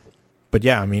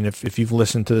yeah, I mean, if you've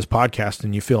listened to this podcast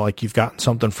and you feel like you've gotten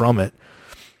something from it,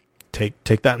 take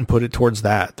that and put it towards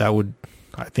that. That would,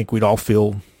 I think we'd all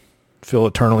feel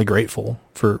eternally grateful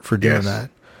for doing that.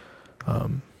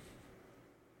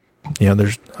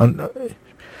 There's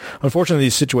unfortunately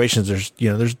these situations,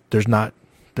 there's not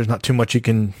too much you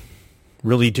can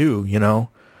really do,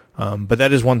 but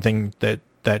that is one thing that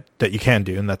you can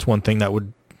do. And that's one thing that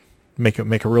would make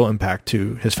a real impact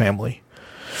to his family.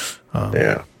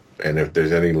 And if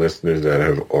there's any listeners that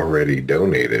have already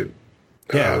donated,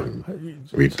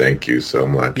 we thank you so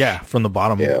much. Yeah, from the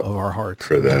bottom of our hearts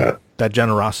for that. That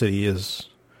generosity is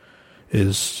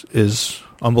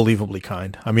unbelievably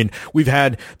kind. I mean,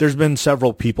 there's been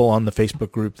several people on the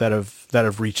Facebook group that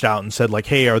have reached out and said like,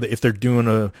 hey, if they're doing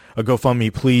a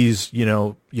GoFundMe, please,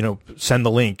 send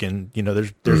the link. And,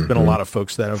 there's been a lot of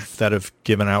folks that have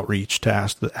given outreach to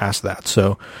ask that.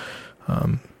 So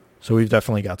we've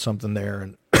definitely got something there.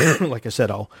 And like I said,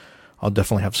 I'll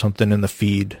definitely have something in the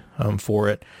feed, for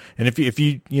it. And if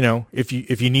you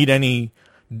need any,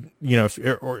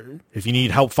 if you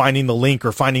need help finding the link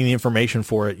or finding the information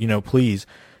for it, please,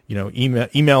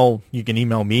 email, you can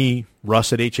email me,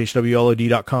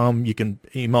 russ@hhwlod.com. You can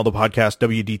email the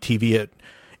podcast,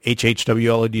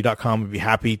 wdtv@hhwlod.com. I'd be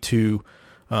happy to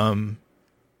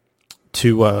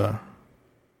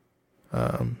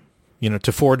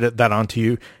forward that on to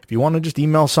you. If you want to just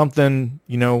email something,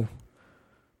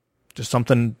 just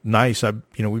something nice,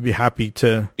 we'd be happy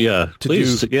to. Yeah,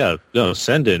 please.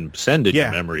 Send in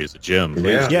your memories of Jim.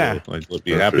 Please. Yeah. We'd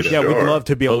be happy to. Yeah, we'd love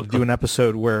to be able to do an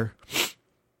episode where.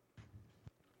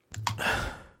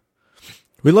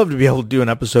 We'd love to be able to do an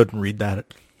episode and read that.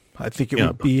 I think it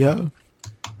would be.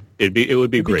 It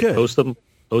would be great. Good. Post them.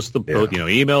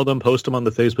 Email them, post them on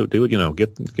the Facebook. Do it.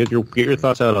 Get your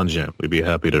thoughts out on Jim. We'd be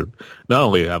happy to not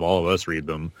only have all of us read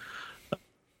them,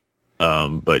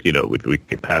 but we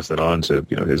can pass that on to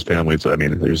his family. So I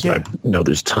mean,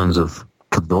 there's tons of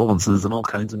condolences and all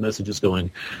kinds of messages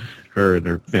going her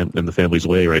and the family's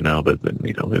way right now. But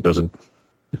it doesn't.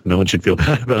 No one should feel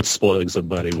bad about spoiling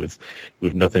somebody with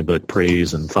nothing but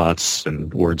praise and thoughts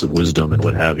and words of wisdom and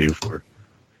what have you for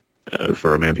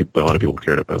a man a lot of people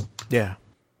cared about. Yeah,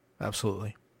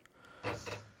 absolutely.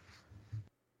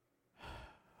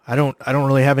 I don't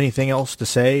really have anything else to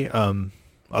say.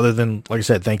 Other than, like I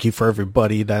said, thank you for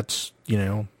everybody that's,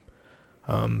 been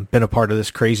a part of this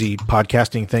crazy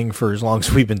podcasting thing for as long as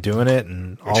we've been doing it,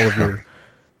 and all of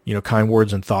your, kind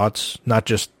words and thoughts, not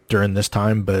just during this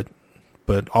time, but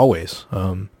always.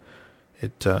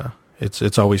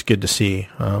 It's always good to see.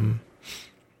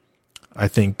 I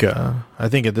think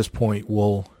at this point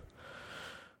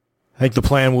think the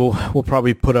plan we'll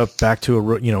probably put up back to a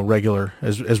regular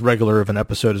as regular of an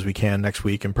episode as we can next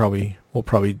week, and we'll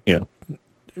probably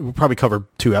cover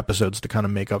 2 episodes to kind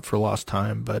of make up for lost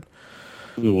time. But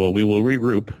we will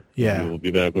regroup. Yeah, we'll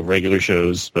be back with regular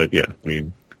shows. But yeah, I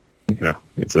mean,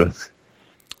 it's a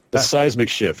seismic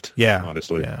shift. Yeah,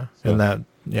 honestly. Yeah, so. And that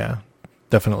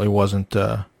definitely wasn't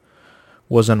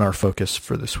our focus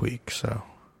for this week. So,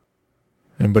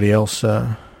 anybody else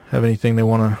have anything they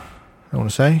want to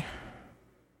say?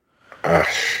 I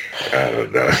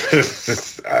don't know.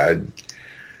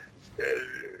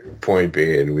 Point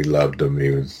being, we loved him.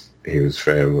 He was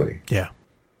family. Yeah.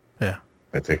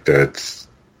 I think that's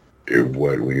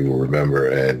what we will remember.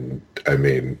 And I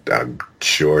mean, I'm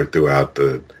sure throughout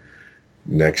the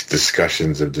next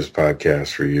discussions of this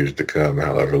podcast for years to come,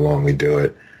 however long we do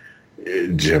it,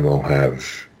 Jim will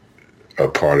have a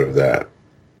part of that.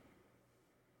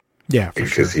 Yeah,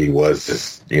 because he was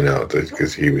just,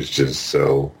 because he was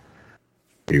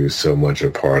so much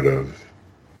a part of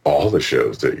all the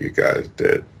shows that you guys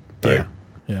did. Like,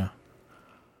 yeah.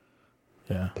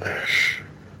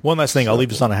 One last thing, I'll leave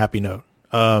this on a happy note.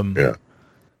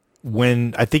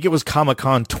 When I think it was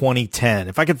Comic-Con 2010,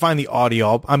 if I could find the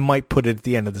audio, I might put it at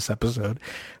the end of this episode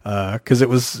because it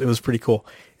was pretty cool.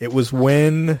 It was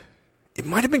when it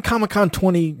might have been Comic-Con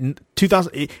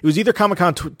 2000. It was either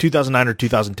Comic-Con 2009 or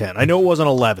 2010. I know it wasn't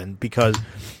 11 because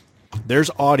there's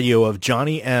audio of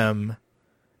Johnny M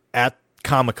at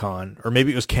Comic-Con, or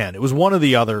maybe it was Ken. It was one or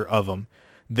the other of them.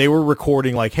 They were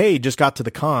recording like, "Hey, just got to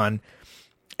the con,"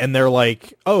 and they're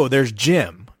like, "Oh, there's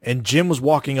Jim." And Jim was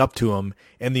walking up to him,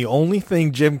 and the only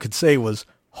thing Jim could say was,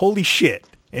 "Holy shit."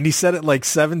 And he said it like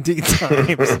 17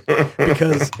 times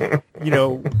because,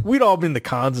 we'd all been to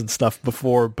cons and stuff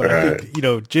before, but I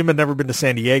think, Jim had never been to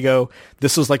San Diego.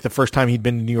 This was like the first time he'd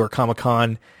been to New York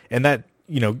Comic-Con. And that,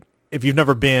 if you've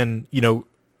never been,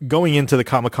 going into the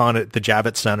Comic-Con at the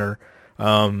Javits Center,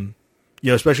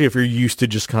 especially if you're used to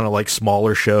just kind of like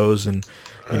smaller shows and,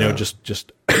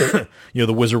 just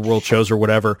the Wizard World shows or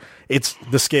whatever,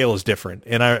 the scale is different.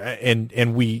 And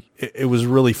it was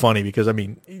really funny because, I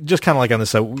mean, just kind of like on this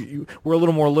side, we're a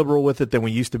little more liberal with it than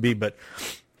we used to be, but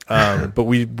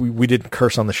we didn't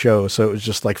curse on the show. So it was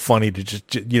just like funny to just,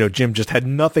 Jim just had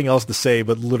nothing else to say,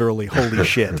 but literally, holy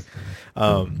shit.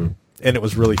 And it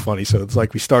was really funny. So it's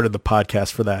like we started the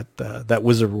podcast for that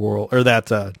Wizard World or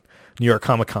that New York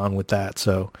Comic-Con with that.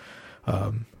 So,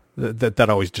 that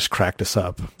always just cracked us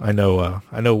up. I know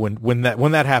when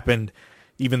that happened,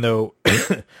 even though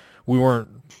we weren't,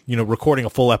 recording a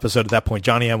full episode at that point,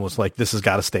 Johnny M was like, "This has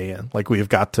got to stay in. Like, we have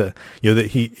got to," that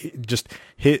he just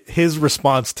his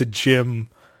response to Jim's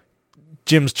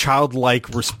childlike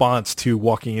response to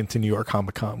walking into New York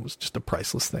Comic-Con was just a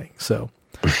priceless thing. So,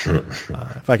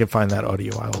 if I can find that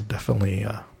audio, I'll definitely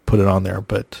put it on there.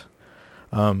 But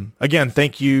again,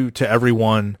 thank you to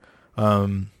everyone.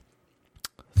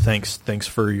 Thanks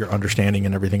for your understanding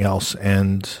and everything else.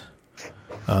 And,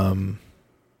 I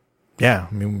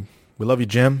mean, we love you,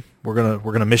 Jim. We're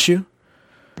gonna miss you.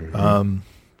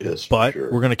 Yes, but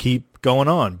sure. We're gonna keep going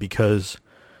on because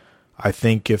I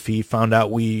think if he found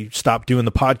out we stopped doing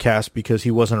the podcast because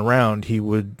he wasn't around, he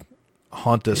would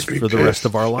haunt us for the rest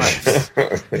of our lives.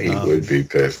 He would be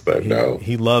pissed. I know.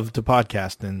 He loved to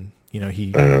podcast, and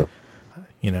he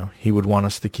would want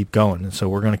us to keep going, and so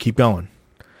we're gonna keep going.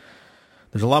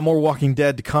 There's a lot more Walking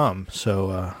Dead to come,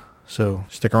 so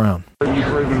stick around.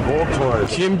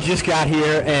 Jim just got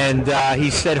here, and he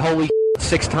said holy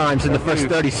 6 times in the first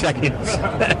 30 seconds.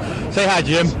 Say hi,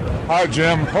 Jim. Hi,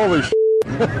 Jim. Holy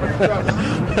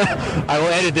I will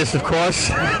edit this, of course,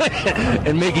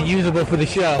 and make it usable for the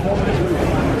show.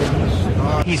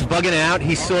 He's bugging out.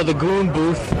 He saw the Goon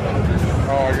booth.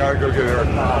 Oh, I gotta go get her.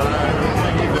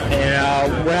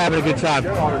 And we're having a good time.